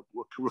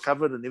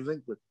recovered and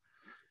everything, but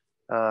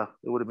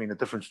it would have been a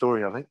different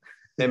story, I think.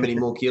 How many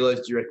more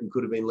kilos do you reckon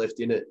could have been left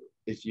in it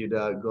if you'd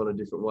gone a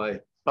different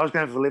way? I was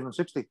going for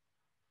 1160.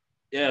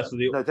 Yeah, so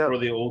for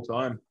the all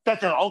time.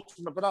 That's an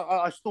ultimate, but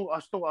I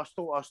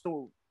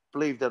still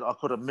believe that I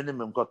could have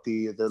minimum got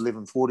the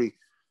 1140,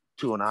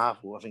 2.5,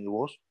 or I think it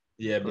was.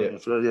 Yeah,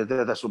 but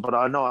that's what. But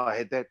I know I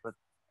had that, but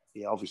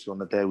obviously on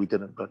the day we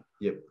didn't. But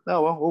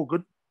no, well, all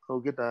good.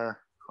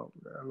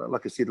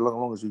 Like I said, as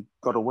long as we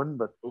got a win,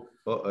 but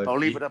I'll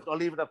leave it up. I'll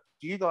leave it up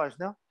to you guys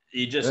now.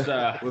 You just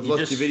we've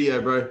lost your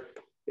video, bro. Are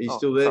you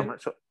still there?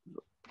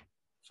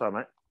 Sorry,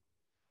 mate.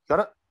 Got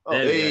it? Oh,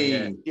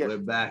 hey, we're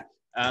back.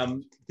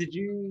 Did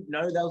you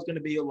know that was going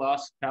to be your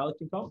last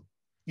powerlifting comp?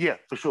 Yeah,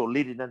 for sure.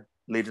 Leading in,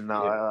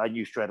 I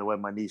knew straight away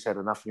my knees had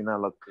enough.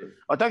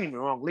 I don't get me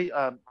wrong.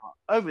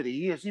 Over the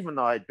years, even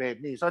though I had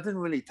bad knees, I didn't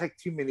really take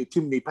too many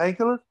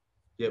painkillers.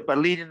 Yep. But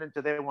leading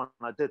into that one,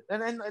 I did,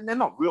 and they're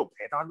not real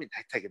bad. I mean,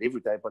 I take it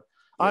every day, but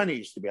I only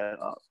used to be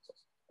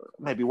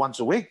maybe once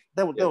a week.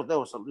 That was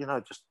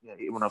just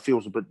when I feel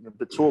a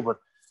bit sore. But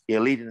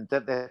leading into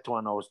that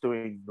one, I was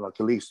doing like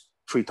at least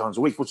 3 times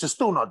a week, which is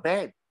still not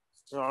bad.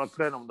 I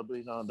plan on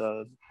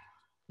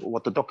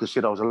what the doctor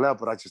said I was allowed,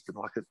 but I just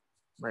didn't like it.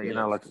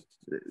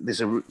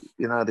 There's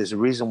a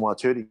reason why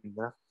it's hurting.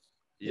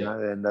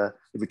 And if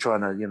you're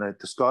trying to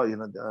disguise,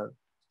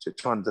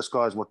 trying to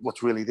disguise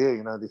what's really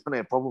there, there's gonna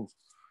have problems.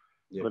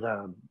 Yeah. But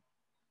I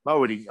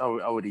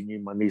already knew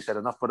my knees had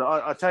enough. But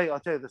I tell you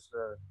this,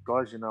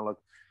 guys,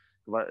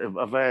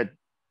 if I had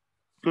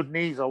good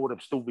knees, I would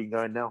have still been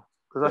going now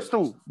because I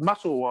still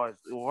muscle wise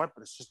all right,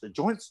 but it's just the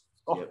joints.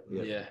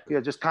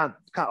 Just can't.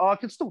 I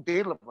can still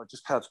deadlift. I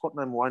just can't squat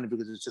no more only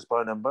because it's just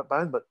bone and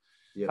bone. But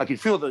I can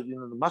feel that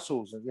the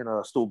muscles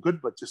are still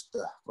good, but just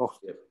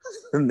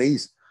the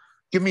knees.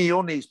 Give me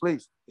your knees,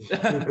 please.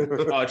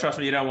 Oh, trust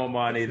me, you don't want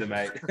mine either,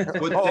 mate. Did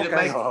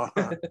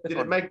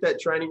it make that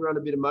training run a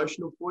bit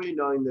emotional for you,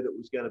 knowing that it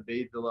was going to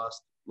be the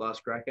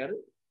last crack at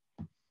it?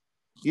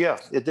 Yeah,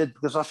 it did,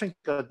 because I think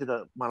I did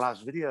my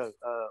last video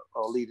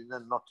leading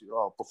in,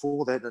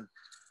 before that, and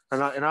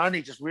I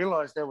only just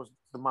realised that was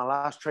my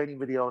last training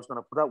video I was going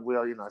to put up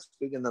where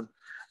speaking them.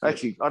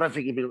 Actually, I don't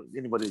think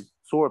anybody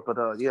saw it, but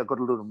I got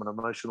a little bit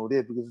emotional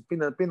there because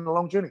it's been a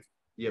long journey.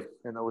 Yep.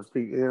 And I was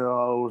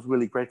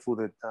really grateful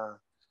that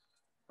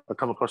I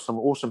come across some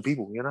awesome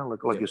people,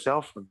 like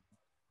yourself and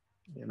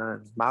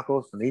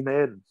Marcos and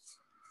Emad and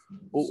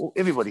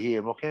everybody here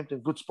in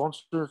Rockhampton, good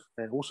sponsors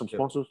and awesome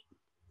sponsors.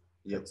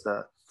 Yep.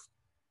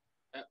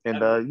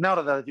 Now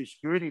that I do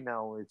security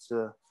now, it's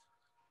a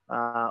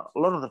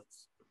lot of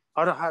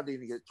I don't hardly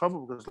even get in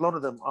trouble because a lot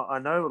of them I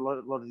know a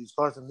lot of these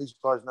guys, and these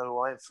guys know who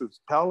I am through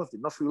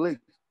powerlifting, not through league.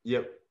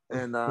 Yep.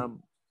 And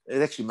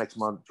it actually makes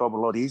my job a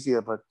lot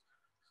easier, but.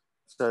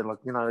 So,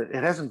 it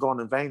hasn't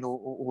gone in vain,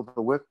 all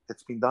the work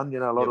that's been done.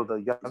 A lot of the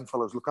young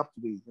fellows look up to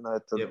me,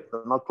 at the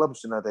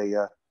nightclubs.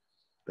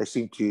 They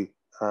seem to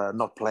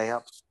not play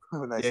up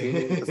when they see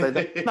me.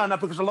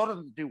 Because a lot of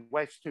them do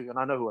weights too, and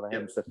I know who I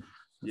am. So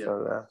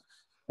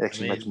it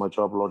actually makes my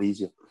job a lot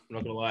easier. I'm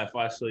not going to lie, if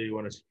I saw you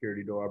on a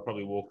security door, I'd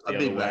probably walk the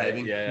other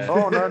way. Yeah.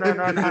 Oh, no.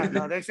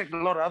 There's actually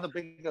a lot of other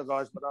bigger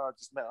guys, but I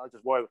just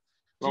worry.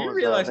 Do you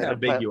realise how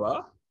big you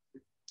are?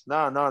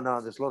 No.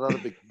 There's a lot of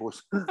other big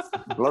boys.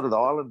 A lot of the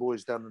island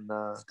boys down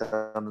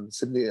in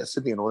Sydney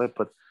and all that.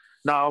 But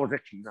no, I'm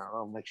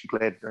actually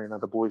glad.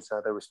 The boys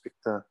they respect.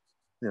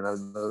 They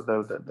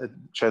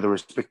show the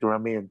respect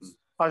around me, and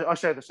I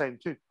show the same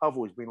too. I've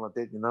always been like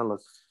that.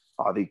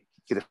 They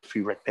get a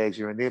few rat bags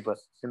here and there, but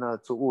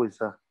it's always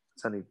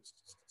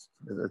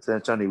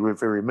it's only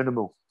very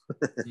minimal.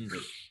 Do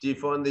you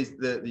find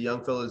the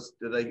young fellas,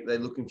 are they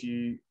looking to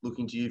you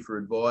for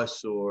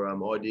advice or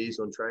ideas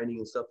on training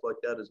and stuff like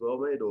that as well,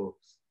 mate? Or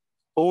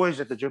always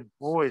at the gym,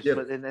 always.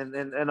 Yep.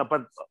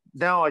 But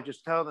now I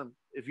just tell them,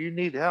 if you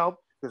need help,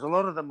 because a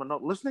lot of them are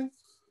not listening,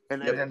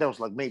 and that was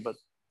like me. But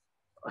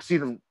I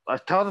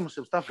tell them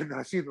some stuff, and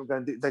I see them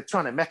going, they're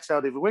trying to max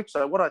out every week.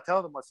 So what I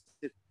tell them, I said,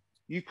 if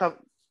you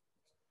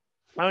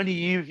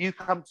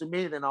come to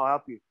me, then I'll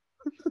help you.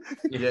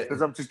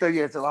 Because I'm just so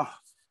I'll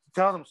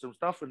tell them some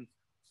stuff, and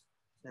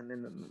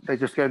then they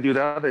just go and do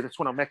that. They just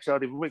want to max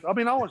out every week. I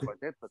mean, I was like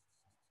that, but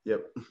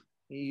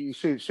you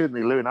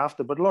certainly learn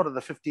after. But a lot of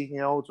the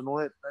 15-year-olds and all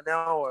that are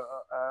now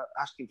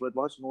asking for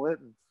advice and all that,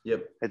 and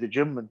at the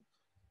gym. And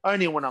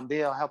only when I'm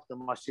there, I help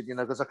them. I said,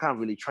 because I can't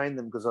really train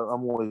them because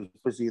I'm always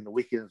busy in the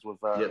weekends with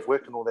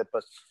work and all that.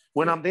 But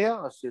when I'm there,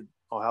 I said,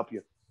 I'll help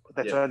you. But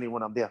that's only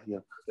when I'm there.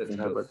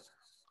 But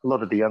a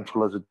lot of the young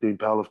fellas are doing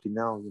powerlifting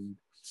now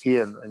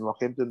here in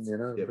Rockhampton.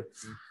 But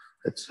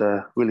it's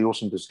really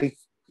awesome to see.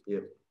 Yeah,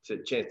 it's a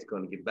chance to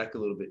kind of give back a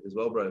little bit as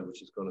well, bro,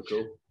 which is kind of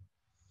cool.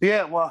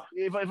 Yeah, well,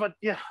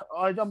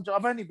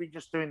 I've only been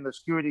just doing the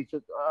security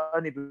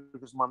only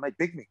because my mate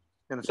begged me,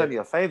 and it's only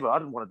a favour. I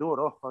didn't want to do it,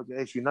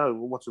 as you know,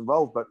 what's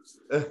involved, but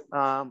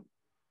I'm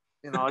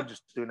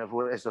just doing it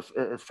as a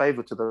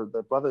favour to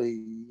the brother.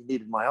 He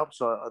needed my help,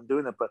 so I'm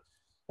doing it. But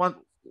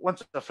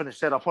once I finish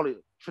that, I'll probably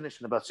finish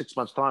in about 6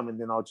 months' time,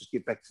 and then I'll just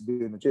get back to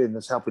doing the gym and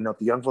just helping out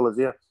the young fellas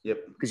there.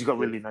 Because you've got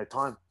really no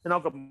time. And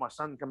I've got my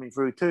son coming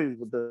through too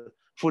with the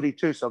footy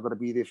too, so I've got to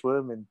be there for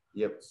him. And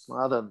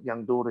my other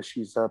young daughter,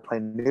 she's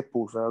playing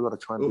netball, so I've got to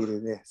try and be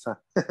there. So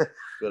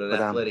got an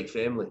athletic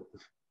family.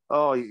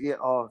 Oh yeah,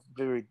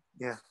 very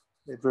they're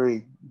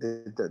very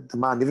they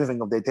demand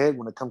everything of their dad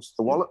when it comes to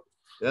the wallet.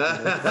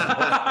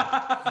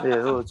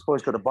 It's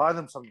always got to buy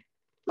them something.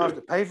 I have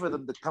to pay for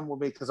them to come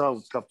with me because I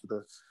would go to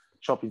the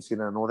shopping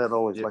centre and all that. I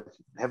always like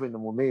having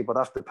them with me, but I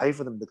have to pay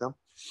for them to come.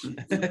 So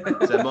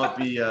it might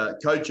be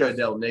Coach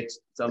Odell next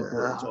some point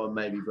in time,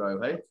 maybe,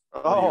 bro. Hey,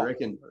 what do you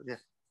reckon? Yeah.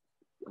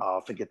 I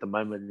think at the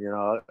moment,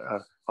 I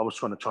was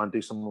trying to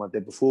do something like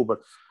that before,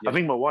 but I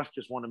think my wife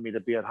just wanted me to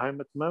be at home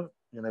at the moment.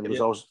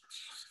 Because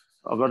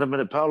I got a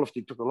minute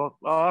powerlifting took a lot.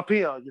 Up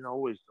here, I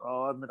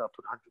admit I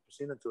put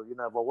 100% into it. If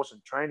I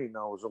wasn't training,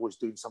 I was always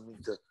doing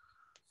something to.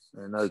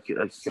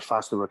 Get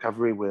faster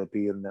recovery, whether it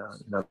be in the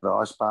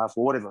ice bath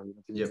or whatever,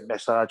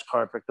 massage,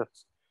 chiropractor.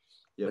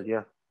 But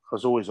I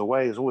was always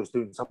away. I was always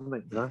doing something,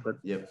 But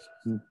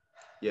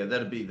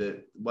that'd be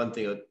the one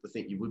thing I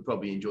think you would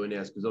probably enjoy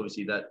now, is because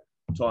obviously that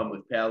time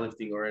with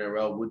powerlifting or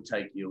NRL would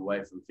take you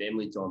away from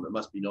family time. It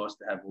must be nice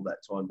to have all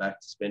that time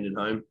back to spend at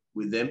home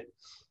with them.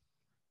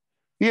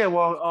 Yeah,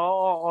 well,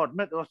 I'll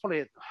admit I was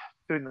probably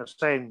doing the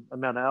same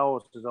amount of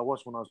hours as I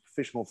was when I was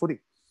professional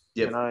footy.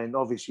 And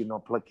obviously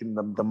not plucking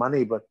the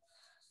money, but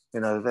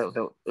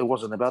that it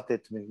wasn't about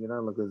that to me.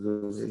 Like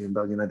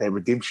about that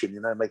redemption.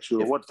 Make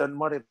sure what done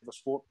whatever the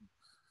sport.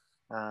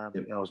 I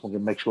was going to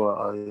make sure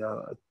I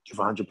give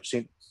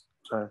 100%.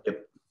 So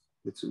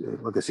it's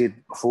like I said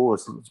before,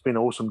 it's been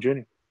an awesome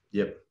journey.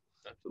 No,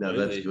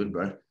 that's good,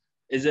 bro.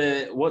 Is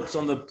there what's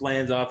on the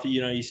plans after?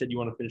 You said you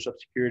want to finish up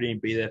security and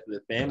be there for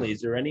the family.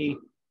 Is there any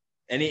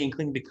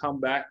inkling to come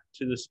back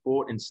to the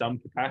sport in some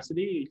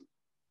capacity?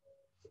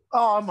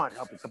 Oh, I might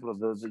help a couple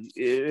of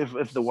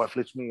if the wife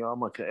lets me. I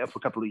might help a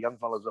couple of young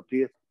fellas up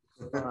here,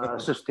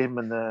 assist them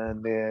in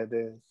their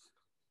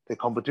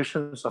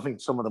competitions. I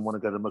think some of them want to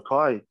go to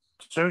Mackay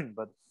soon,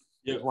 but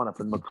there's one up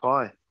in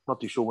Mackay.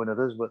 Not too sure when it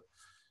is, but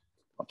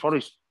I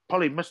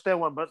probably missed that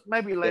one. But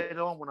maybe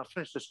later on when I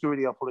finish the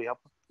security, I'll probably help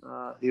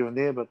here and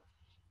there. But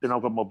then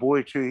I've got my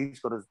boy too. He's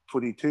got his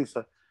footy too,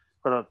 so.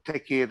 Got to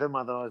take care of them,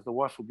 otherwise the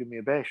wife will give me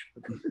a bash.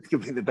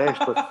 Give me the bash.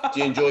 But do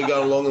you enjoy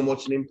going along and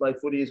watching him play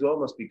footy as well?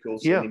 Must be cool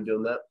seeing him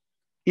doing that.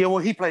 Yeah, well,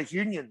 he plays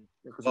union.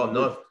 Oh,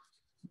 no.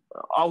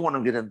 I want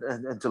him to get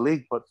into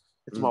league, but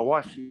it's my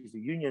wife. She's a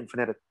union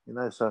fanatic,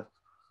 so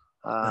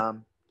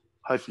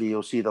hopefully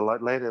you'll see the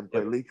light later and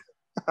play league.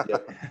 A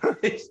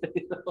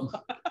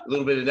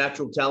little bit of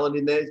natural talent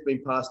in there. It's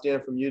been passed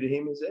down from you to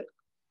him, is it?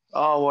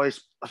 Oh, well,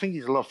 I think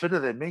he's a lot fitter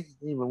than me,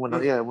 even when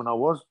I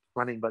was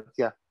running, but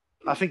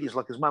I think he's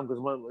like his mum because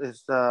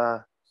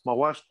my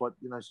wife's quite,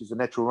 she's a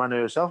natural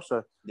runner herself.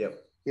 So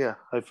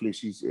hopefully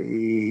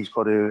he's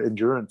got her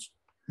endurance.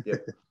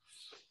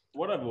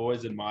 What I've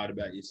always admired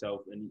about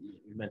yourself, and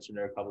you mentioned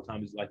her a couple of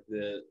times, is like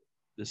the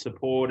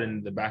support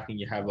and the backing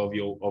you have of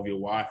your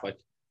wife. Like,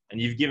 and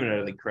you've given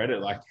her the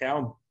credit. Like,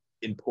 how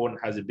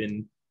important has it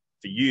been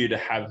for you to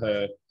have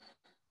her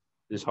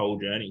this whole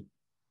journey?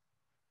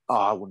 Oh,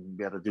 I wouldn't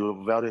be able to do it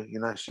without her.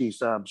 She's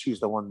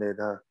the one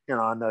that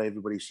I know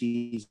everybody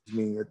sees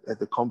me at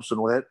the comps and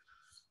all that,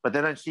 but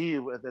they don't see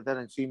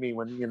me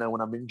when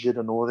when I'm injured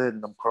and all that,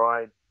 and I'm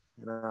crying,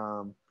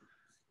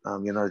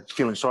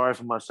 feeling sorry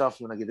for myself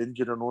when I get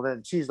injured and all that.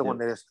 And she's the one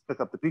that has to pick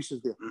up the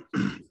pieces there.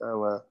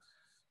 So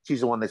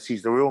she's the one that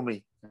sees the real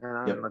me.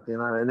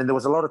 And then there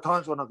was a lot of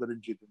times when I got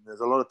injured, and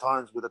there's a lot of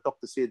times where the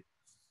doctor said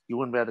you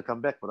wouldn't be able to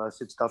come back, but I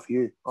said stuff for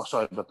you. Oh,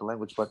 sorry about the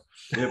language, but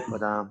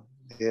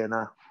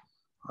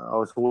I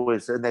was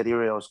always in that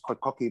area. I was quite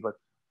cocky, but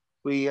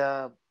we,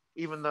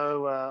 even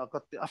though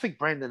I think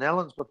Brandon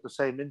Allen's got the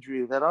same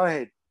injury that I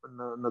had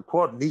in the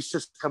quad, and he's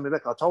just coming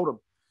back. I told him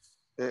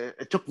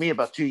it took me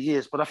about 2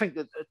 years, but I think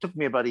it took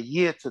me about a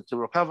year to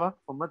recover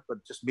from it,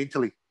 but just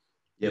mentally,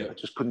 I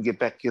just couldn't get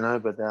back,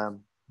 But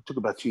it took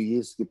about 2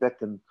 years to get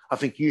back, and I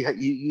think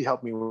you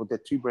helped me with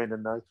that too,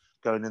 Brandon.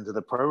 Going into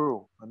the pro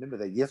rule, I remember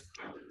that. Yes,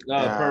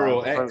 Pro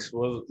rule X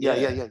was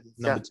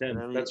number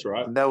 10. That's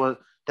right. And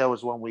that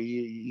was one where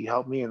you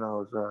helped me, and I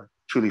was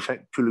truly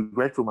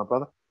grateful, my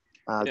brother.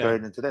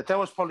 Going into that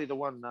was probably the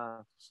one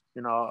that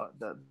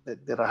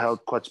I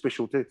held quite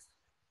special too.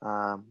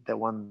 That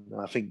one,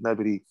 I think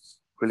nobody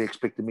really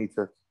expected me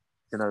to,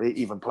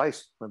 even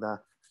place, but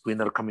we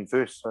ended up coming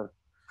first. So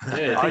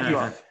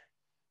I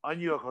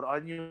knew I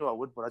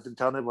would, but I didn't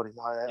tell nobody.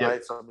 I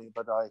had something,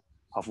 but I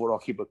thought I'll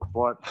keep it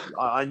quiet.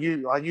 I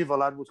knew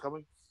Valad was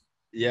coming.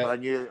 Yeah. I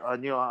knew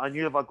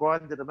if I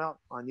grinded him out,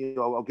 I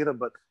knew I'll get him.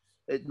 But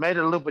it made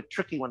it a little bit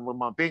tricky when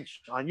my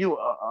bench. I knew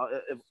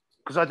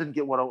because I didn't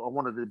get what I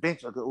wanted to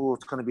bench. I go,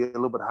 it's going to be a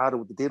little bit harder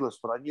with the deadlifts.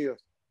 But I knew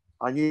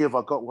if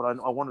I got what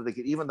I wanted to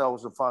get, even though I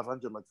was in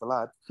 500 like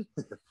Valad,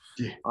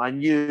 I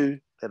knew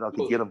that I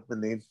could get him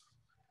in the end.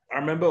 I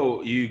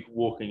remember you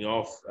walking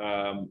off.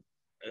 I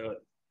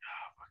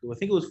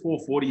think it was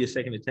 440 your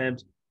second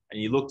attempt,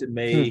 and you looked at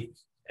me,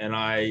 and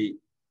I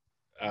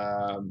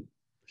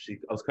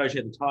was coaching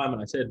at the time,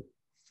 and I said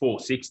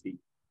 460,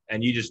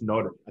 and you just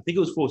nodded. I think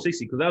it was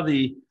 460 because that was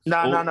the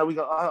no. We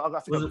got I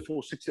think it was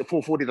 460,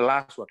 440 the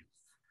last one.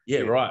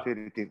 Yeah, right.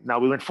 No,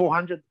 we went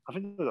 400. I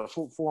think we got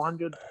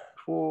 400,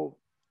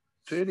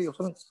 430 or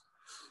something.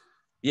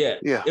 Yeah.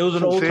 It was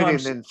an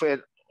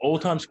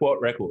all-time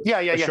squat record.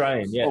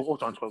 Australian. Yeah.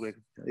 All-time squat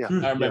record. Yeah.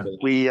 I remember. That.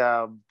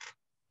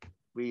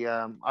 We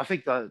I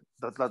think the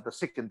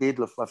second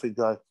deadlift, I think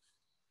I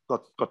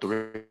got the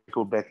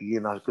record back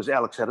again because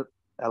Alex had it.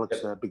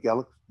 Big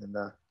Alex, and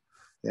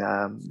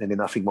then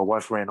I think my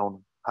wife ran on,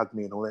 and hugged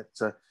me and all that.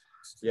 So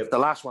the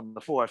last one,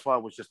 the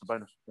 405, was just a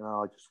bonus.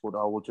 I just thought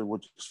we'll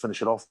just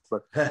finish it off,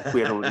 but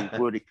we had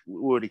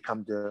already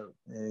come to,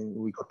 and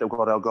we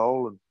got our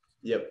goal. And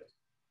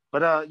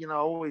but I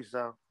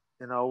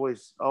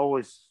was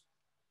always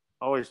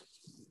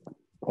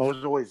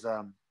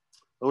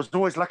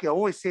lucky. I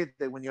always said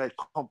that when you had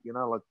comp,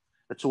 like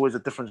it's always a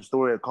different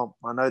story at comp.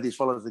 I know these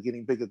fellas are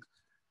getting bigger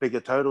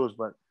totals,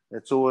 but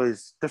it's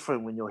always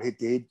different when you're head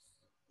to head.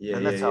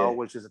 And that's how I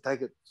always used to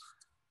take it.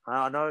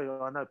 I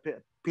know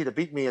Peter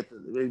beat me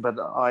but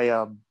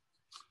I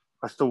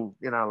still,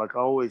 I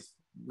always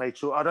made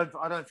sure. I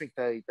don't think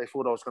they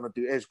thought I was going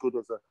to do as good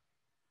as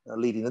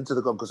leading into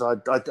the comp, because I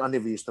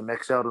never used to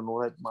max out and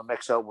all that. My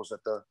max out was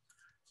at the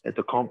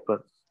comp,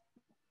 but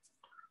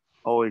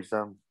always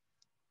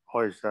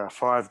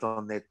thrived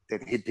on that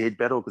head-to-head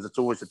battle, because it's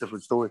always a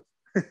different story.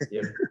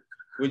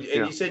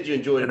 You said you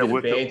enjoyed a bit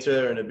of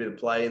banter and a bit of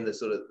play in the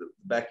sort of the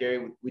back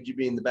area. Would you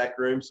be in the back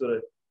room sort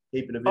of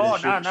heaping a bit of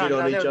shit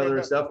on each other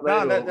and stuff,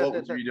 mate? What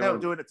would you be doing? They were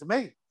doing it to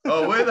me.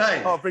 Oh, were they?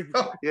 It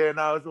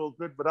was all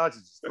good, but I was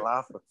just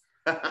laughing.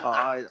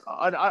 I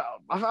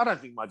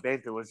don't think my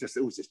banter was just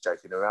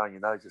joking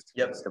around, just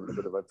having a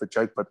bit of a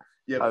joke. But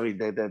I mean,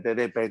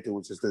 their banter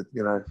was just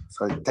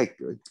so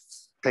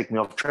take me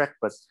off track.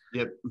 But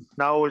I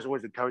always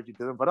encouraging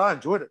to them. But I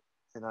enjoyed it.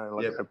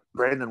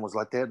 Brandon was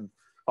like that, and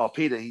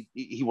Peter,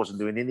 he wasn't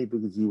doing any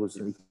because he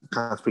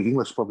can't speak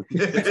English probably.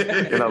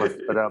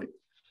 But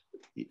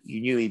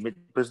you knew he meant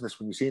business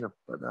when you seen him.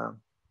 But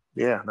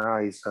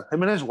he's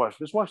him and his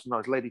wife's a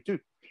nice lady too.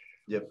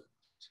 She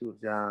was,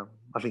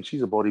 I think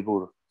she's a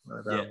bodybuilder.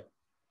 But,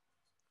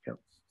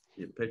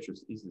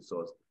 Petrus, he's the size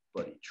of a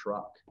bloody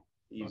truck.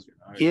 He's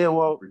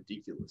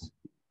ridiculous.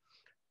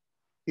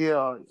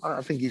 Yeah,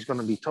 I think he's going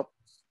to be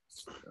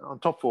on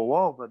top for a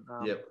while, but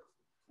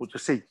we'll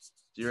just see.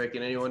 Do you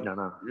reckon anyone?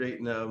 No. You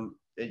reckon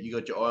you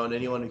got your eye on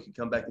anyone who can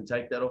come back and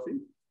take that off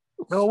him?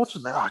 No, what's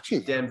his name? Oh,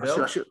 geez. Dan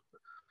Bell?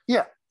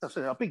 Yeah, that's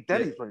it. I think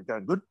Danny's been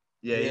going good.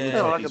 He's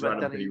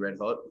running pretty red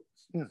hot.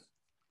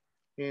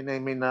 And I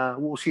mean,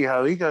 we'll see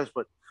how he goes.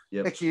 But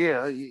actually,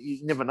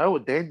 you never know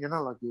with Dan.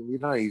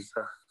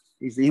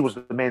 He was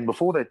the man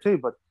before that too.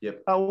 But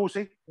we'll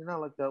see.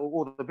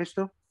 All the best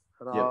to him.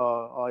 But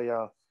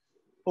I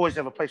always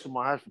have a place in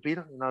my heart for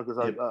Peter. Because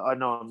I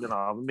know him.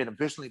 I've met him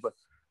personally, but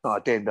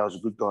Dan Bell's a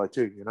good guy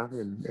too.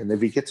 And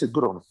if he gets it,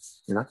 good on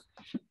him.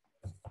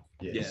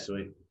 Yeah,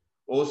 sweet,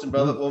 awesome,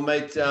 brother. Well,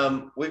 mate,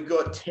 we've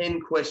got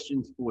 10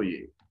 questions for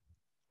you.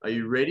 Are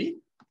you ready?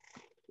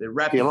 They're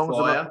rapid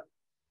fire.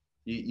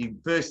 You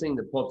first thing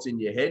that pops in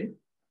your head.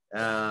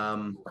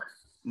 No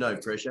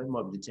pressure.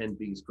 Might be the 10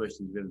 biggest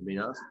questions you've ever been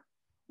asked.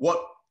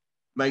 What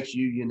makes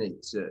you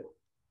unique, sir?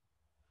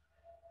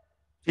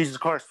 Jesus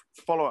Christ.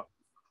 Follow up.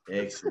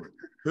 Excellent.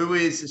 Who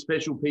is the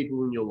special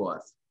people in your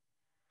life?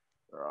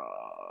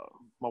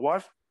 My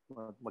wife,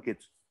 my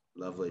kids.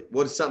 Lovely.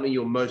 What is something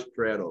you're most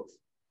proud of?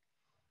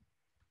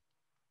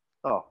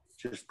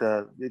 Just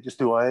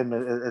who I am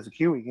as a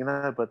Kiwi,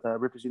 but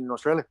representing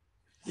Australia.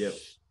 Yep.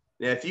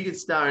 Now, if you could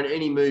star in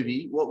any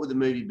movie, what would the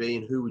movie be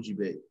and who would you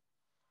be?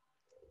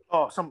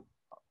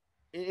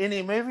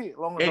 Any movie,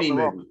 long as Any I'm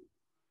the movie.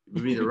 It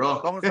would be The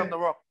Rock. Rock. Long as I'm the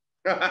Rock.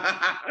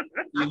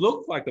 You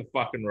look like the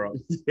fucking Rock.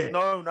 Yeah.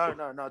 No.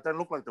 I don't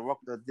look like the Rock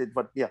that did,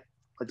 but yeah,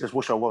 I just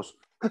wish I was.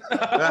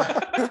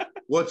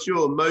 What's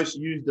your most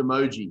used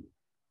emoji?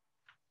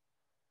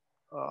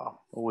 Oh,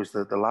 always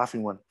the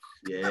laughing one.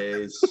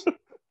 Yes.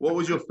 What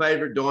was your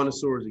favorite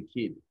dinosaur as a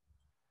kid?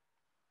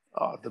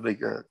 Oh, the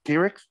big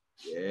T-Rex.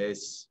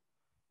 Yes.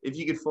 If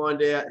you could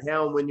find out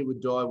how and when you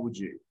would die, would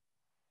you?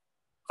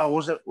 Oh,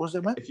 was it,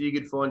 mate? If you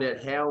could find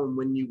out how and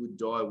when you would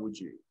die, would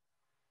you?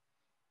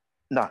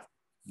 No.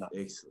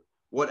 Excellent.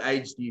 What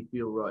age do you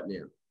feel right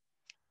now?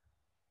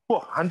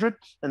 What, 100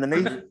 in the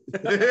knee?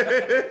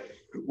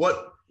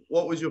 What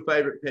was your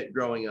favorite pet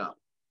growing up?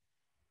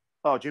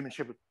 Oh, German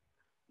Shepherd.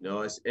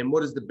 Nice. And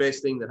what is the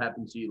best thing that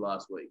happened to you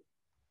last week?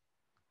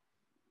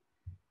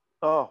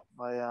 Oh,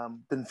 I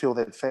didn't feel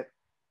that fat.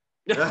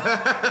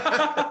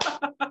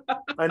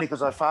 Only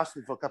because I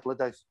fasted for a couple of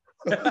days.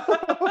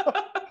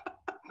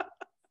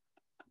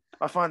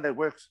 I find that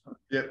works.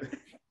 Yep.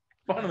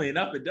 Funnily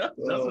enough, it does,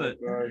 doesn't it?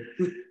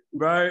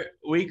 Bro,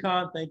 we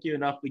can't thank you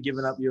enough for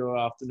giving up your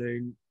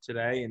afternoon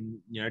today and,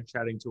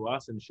 chatting to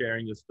us and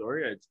sharing your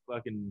story. It's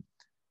fucking...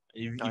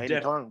 You've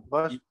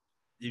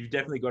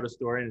definitely got a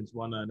story, and it's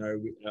one I know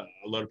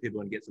a lot of people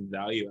are going to get some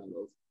value out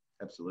of.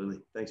 Absolutely.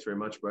 Thanks very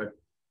much, bro.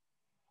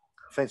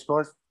 Thanks,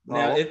 guys.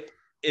 Now,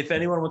 if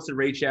anyone wants to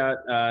reach out,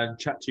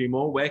 chat to you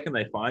more, where can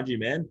they find you,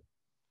 man?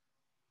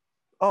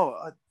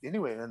 Oh,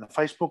 anywhere, on the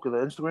Facebook or the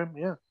Instagram,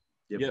 yeah.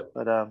 Yep.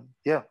 But,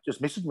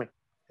 just message me.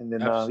 And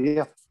then,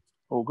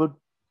 all good.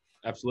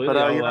 Absolutely.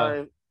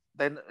 But,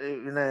 then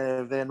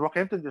in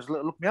Rockhampton, just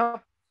look me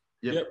up.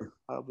 Yep.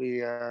 I'll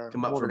be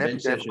come up more for than a happy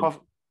bench to have a session.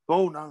 coffee.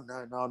 Oh, no,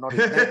 not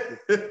even that.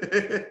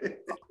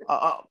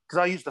 Because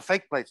I use the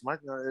fake plates, mate.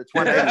 It's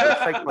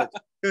 180 fake plates.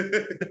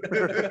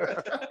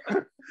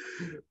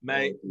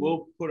 Mate,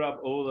 we'll put up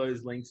all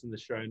those links in the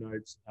show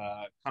notes.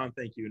 Can't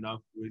thank you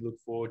enough. We look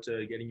forward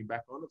to getting you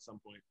back on at some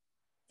point.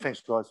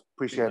 Thanks, guys.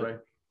 Appreciate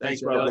it.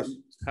 Thanks, brother.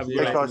 Have a good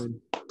Thanks, guys.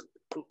 afternoon.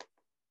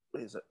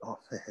 Where is it? Oh,